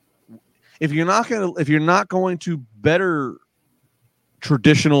 If you're not going to better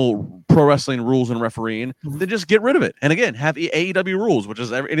traditional pro wrestling rules and refereeing, then just get rid of it. And again, have AEW rules, which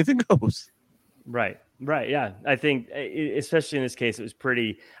is anything goes. Right. Yeah. I think, especially in this case, it was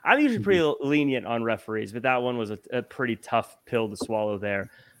pretty. I'm usually pretty lenient on referees, but that one was a pretty tough pill to swallow there.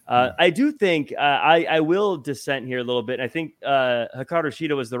 I do think I will dissent here a little bit. I think Hikaru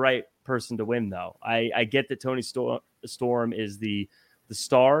Shida was the right person to win, though. I get that Toni Storm is the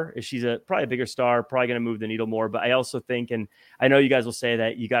star. She's probably a bigger star, probably going to move the needle more. But I also think, and I know you guys will say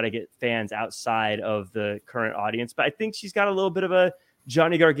that you got to get fans outside of the current audience, but I think she's got a little bit of a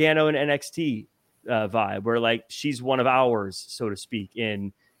Johnny Gargano and NXT vibe, where like she's one of ours, so to speak,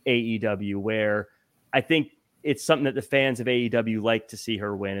 in AEW, where I think it's something that the fans of AEW like to see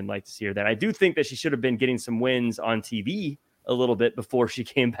her win and like to see her that. I do think that she should have been getting some wins on TV a little bit before she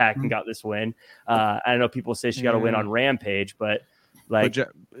came back and got this win. I know people say she got a win on Rampage, but like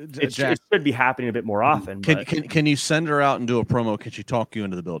it should be happening a bit more often. Can you send her out and do a promo? Can she talk you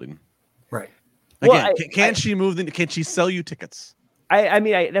into the building? Right. Again, can she move? Can she sell you tickets? I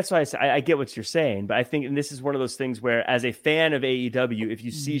mean, that's why I say I get what you're saying, but I think, and this is one of those things where, as a fan of AEW, if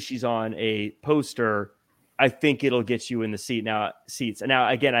you see she's on a poster, I think it'll get you in the seats. And now,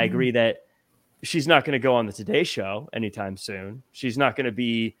 again, I agree that she's not going to go on the Today Show anytime soon. She's not going to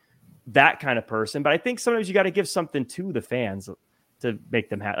be that kind of person, but I think sometimes you got to give something to the fans to make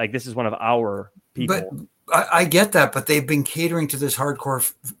them happy. Like, this is one of our people. But I get that, but they've been catering to this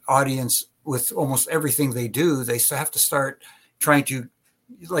hardcore audience with almost everything they do. They have to start trying to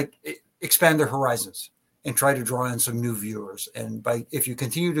like expand their horizons and try to draw in some new viewers. And if you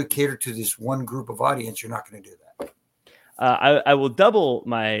continue to cater to this one group of audience, you're not going to do that. I will double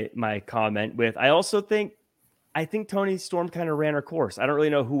my comment with, I think Toni Storm kind of ran her course. I don't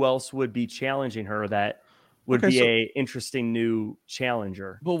really know who else would be challenging her that would be a interesting new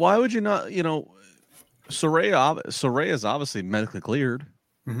challenger. But why would you not, Saraya is obviously medically cleared.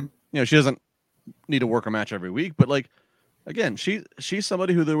 Mm-hmm. She doesn't need to work a match every week, but like, again, she's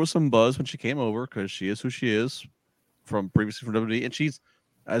somebody who there was some buzz when she came over because she is who she is previously from WWE. And she's,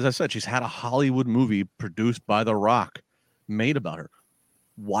 as I said, she's had a Hollywood movie produced by The Rock made about her.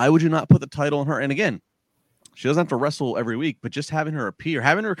 Why would you not put the title on her? And again, she doesn't have to wrestle every week, but just having her appear,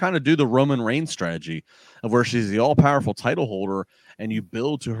 having her kind of do the Roman Reigns strategy of where she's the all-powerful title holder and you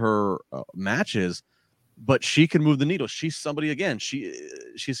build to her matches, but she can move the needle. She's somebody, again,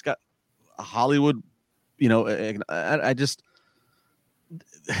 she's got a Hollywood, I just,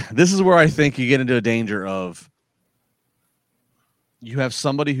 this is where I think you get into a danger of, you have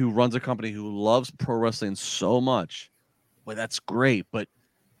somebody who runs a company who loves pro wrestling so much. Well, that's great, but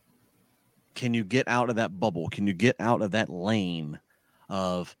can you get out of that bubble? Can you get out of that lane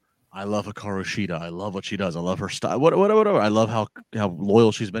of, I love Hikaru Shida, I love what she does, I love her style, whatever. I love how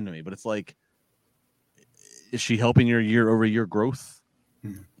loyal she's been to me. But it's like, is she helping your year-over-year growth?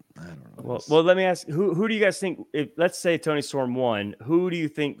 I don't know. Well, let me ask, who do you guys think, let's say Toni Storm won, who do you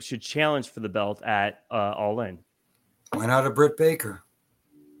think should challenge for the belt at All In? Why not a Britt Baker?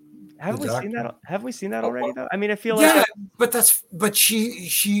 Have we seen that already, though? I mean, I feel like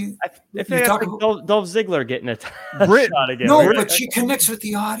she I feel like Dolph Ziggler getting a shot again. No, but she connects with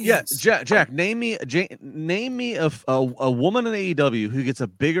the audience. Yeah, Jack, name me a woman in AEW who gets a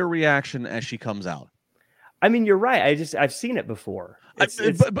bigger reaction as she comes out. I mean, you're right. I've seen it before. Let's see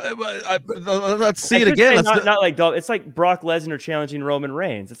it again. Not like Dolph. It's like Brock Lesnar challenging Roman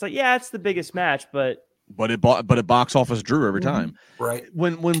Reigns. It's like, yeah, it's the biggest match, but it box office drew every time. Right.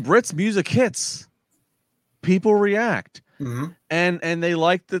 When Britt's music hits, people react. Mm-hmm. And they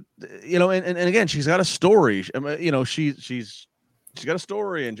like the, and again, she's got a story. She's got a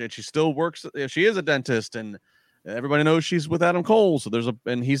story, and she still works. She is a dentist, and everybody knows she's with Adam Cole. So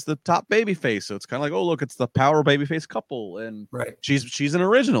and he's the top babyface. So it's kind of like, oh, look, it's the power babyface couple. And right. She's an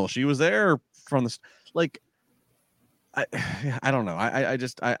original. She was there from the, like, I don't know.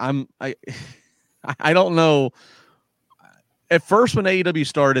 I don't know. At first, when AEW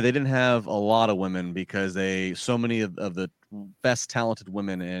started, they didn't have a lot of women because so many of the best talented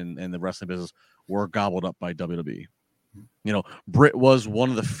women in the wrestling business were gobbled up by WWE. Britt was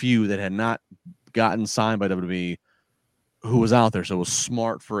one of the few that had not gotten signed by WWE who was out there. So it was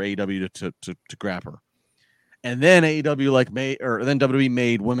smart for AEW to grab her. And then AEW then WWE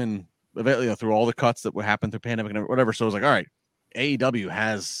made women through all the cuts that would happen through pandemic and whatever. So it was like, all right, AEW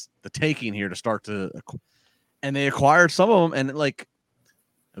has the taking here to start and they acquired some of them, and it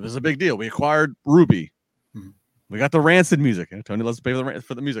was a big deal. We acquired Ruby. Mm-hmm. We got the Rancid music. Tony loves to pay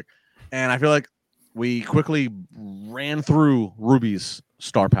for the music, and I feel like we quickly ran through Ruby's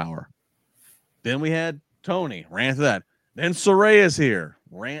star power. Then we had Tony, ran through that. Then Saraya's here,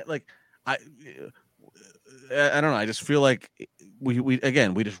 I don't know. I just feel like we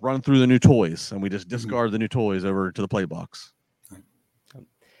just run through the new toys and we just discard the new toys over to the play box.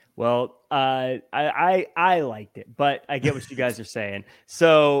 Well, I liked it, but I get what you guys are saying.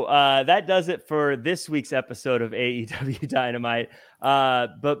 So that does it for this week's episode of AEW Dynamite.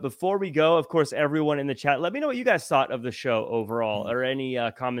 But before we go, of course, everyone in the chat, let me know what you guys thought of the show overall, or any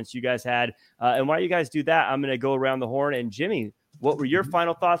comments you guys had. And while you guys do that, I'm going to go around the horn. And Jimmy, what were your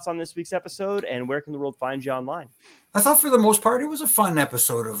final thoughts on this week's episode, and where can the world find you online? I thought for the most part it was a fun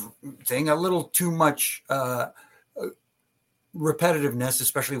episode of thing. A little too much repetitiveness,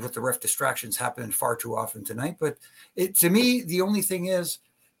 especially with the ref distractions happening far too often tonight. But to me, the only thing is,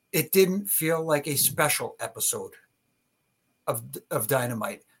 it didn't feel like a special episode of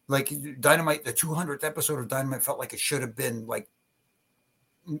Dynamite. Like Dynamite, the 200th episode of Dynamite felt like it should have been like,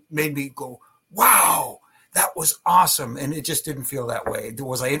 made me go, wow, that was awesome. And it just didn't feel that way.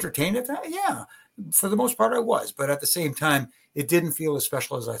 Was I entertained at that? Yeah, for the most part I was. But at the same time, it didn't feel as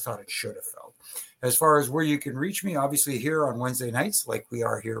special as I thought it should have felt. As far as where you can reach me, obviously here on Wednesday nights, like we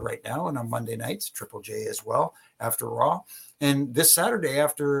are here right now, and on Monday nights, Triple J as well, after Raw. And this Saturday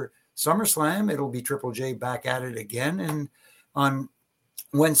after SummerSlam, it'll be Triple J back at it again. And on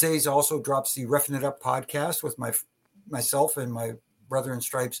Wednesdays also drops the Reffing It Up podcast with myself and my brother in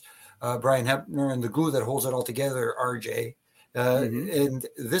stripes, Brian Hepner, and the glue that holds it all together, RJ. And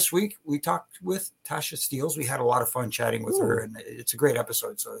this week we talked with Tasha Steeles. We had a lot of fun chatting with her, and it's a great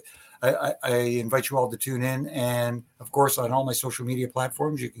episode. So I invite you all to tune in. And of course, on all my social media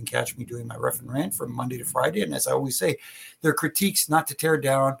platforms, you can catch me doing my Ref and Rant from Monday to Friday. And as I always say, they're critiques not to tear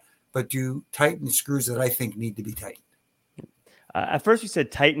down, but to tighten screws that I think need to be tightened. At first you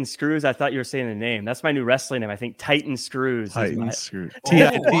said Titan Screws. I thought you were saying the name. That's my new wrestling name. I think Titan Screws. Titan Screws.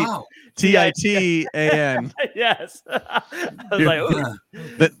 Wow. Titan. Yes. I was like,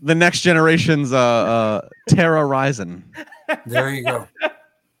 ooh. The next generation's Terra Ryzen. There you go.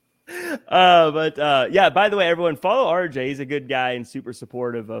 Yeah, by the way, everyone follow RJ. He's a good guy and super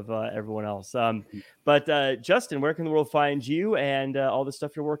supportive of everyone else. But Justin, where can the world find you and all the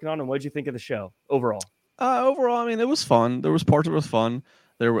stuff you're working on? And what did you think of the show overall? Overall, I mean, it was fun. There was parts that was fun.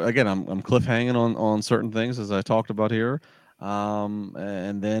 There were, again, I'm cliffhanging on certain things, as I talked about here.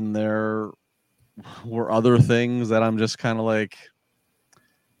 And then there were other things that I'm just kind of like,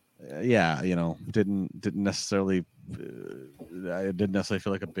 didn't necessarily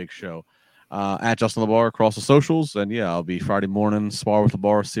feel like a big show. At Justin LeBar across the socials, and I'll be Friday morning Spar with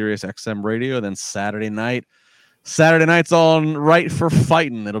LeBar, Sirius XM Radio. Then Saturday night's on Right for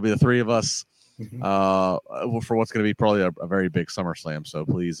Fighting. It'll be the three of us. For what's going to be probably a very big SummerSlam. So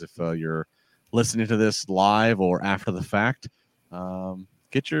please, if you're listening to this live or after the fact,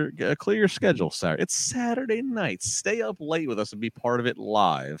 clear your schedule. Saturday. It's Saturday night. Stay up late with us and be part of it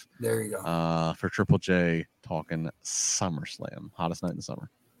live. There you go. For Triple J talking SummerSlam, hottest night in the summer.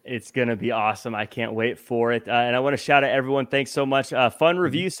 It's going to be awesome. I can't wait for it. And I want to shout out everyone. Thanks so much. Fun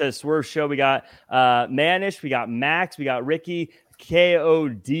review says Swerve Show. We got Manish, we got Max, we got Ricky,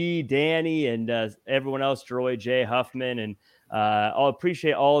 KOD, Danny, and everyone else, Droy, Jay, Huffman, and I'll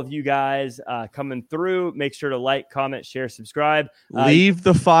appreciate all of you guys coming through. Make sure to like, comment, share, subscribe. Leave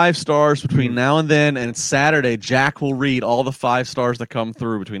the 5 stars between now and then, and Saturday, Jack will read all the 5 stars that come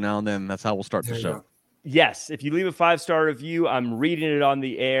through between now and then. That's how we'll start the show. Yes, if you leave a 5-star review, I'm reading it on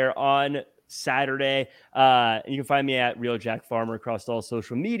the air on Saturday. You can find me at Real Jack Farmer across all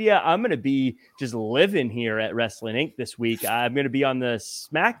social media. I'm going to be just living here at Wrestling Inc. this week. I'm going to be on the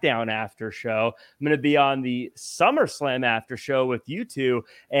SmackDown after show. I'm going to be on the SummerSlam after show with you two.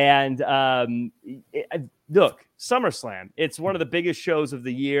 And look, SummerSlam, it's one of the biggest shows of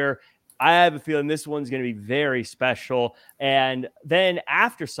the year. I have a feeling this one's going to be very special. And then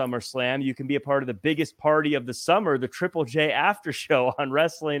after SummerSlam, you can be a part of the biggest party of the summer, the Triple J after show on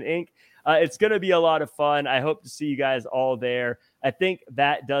Wrestling Inc. It's going to be a lot of fun. I hope to see you guys all there. I think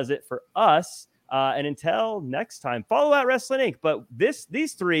that does it for us. And until next time, follow out Wrestling Inc. But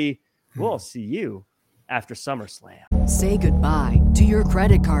these three, we'll see you after SummerSlam. Say goodbye to your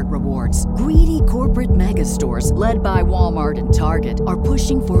credit card rewards. Greedy corporate mega stores, led by Walmart and Target, are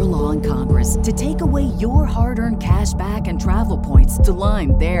pushing for a law in Congress to take away your hard-earned cash back and travel points to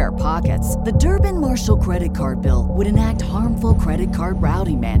line their pockets. The Durbin-Marshall credit card bill would enact harmful credit card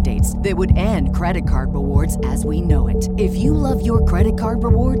routing mandates that would end credit card rewards as we know it. If you love your credit card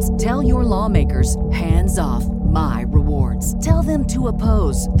rewards, tell your lawmakers, hands off my rewards. Tell them to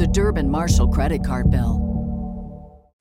oppose the Durbin-Marshall credit card bill.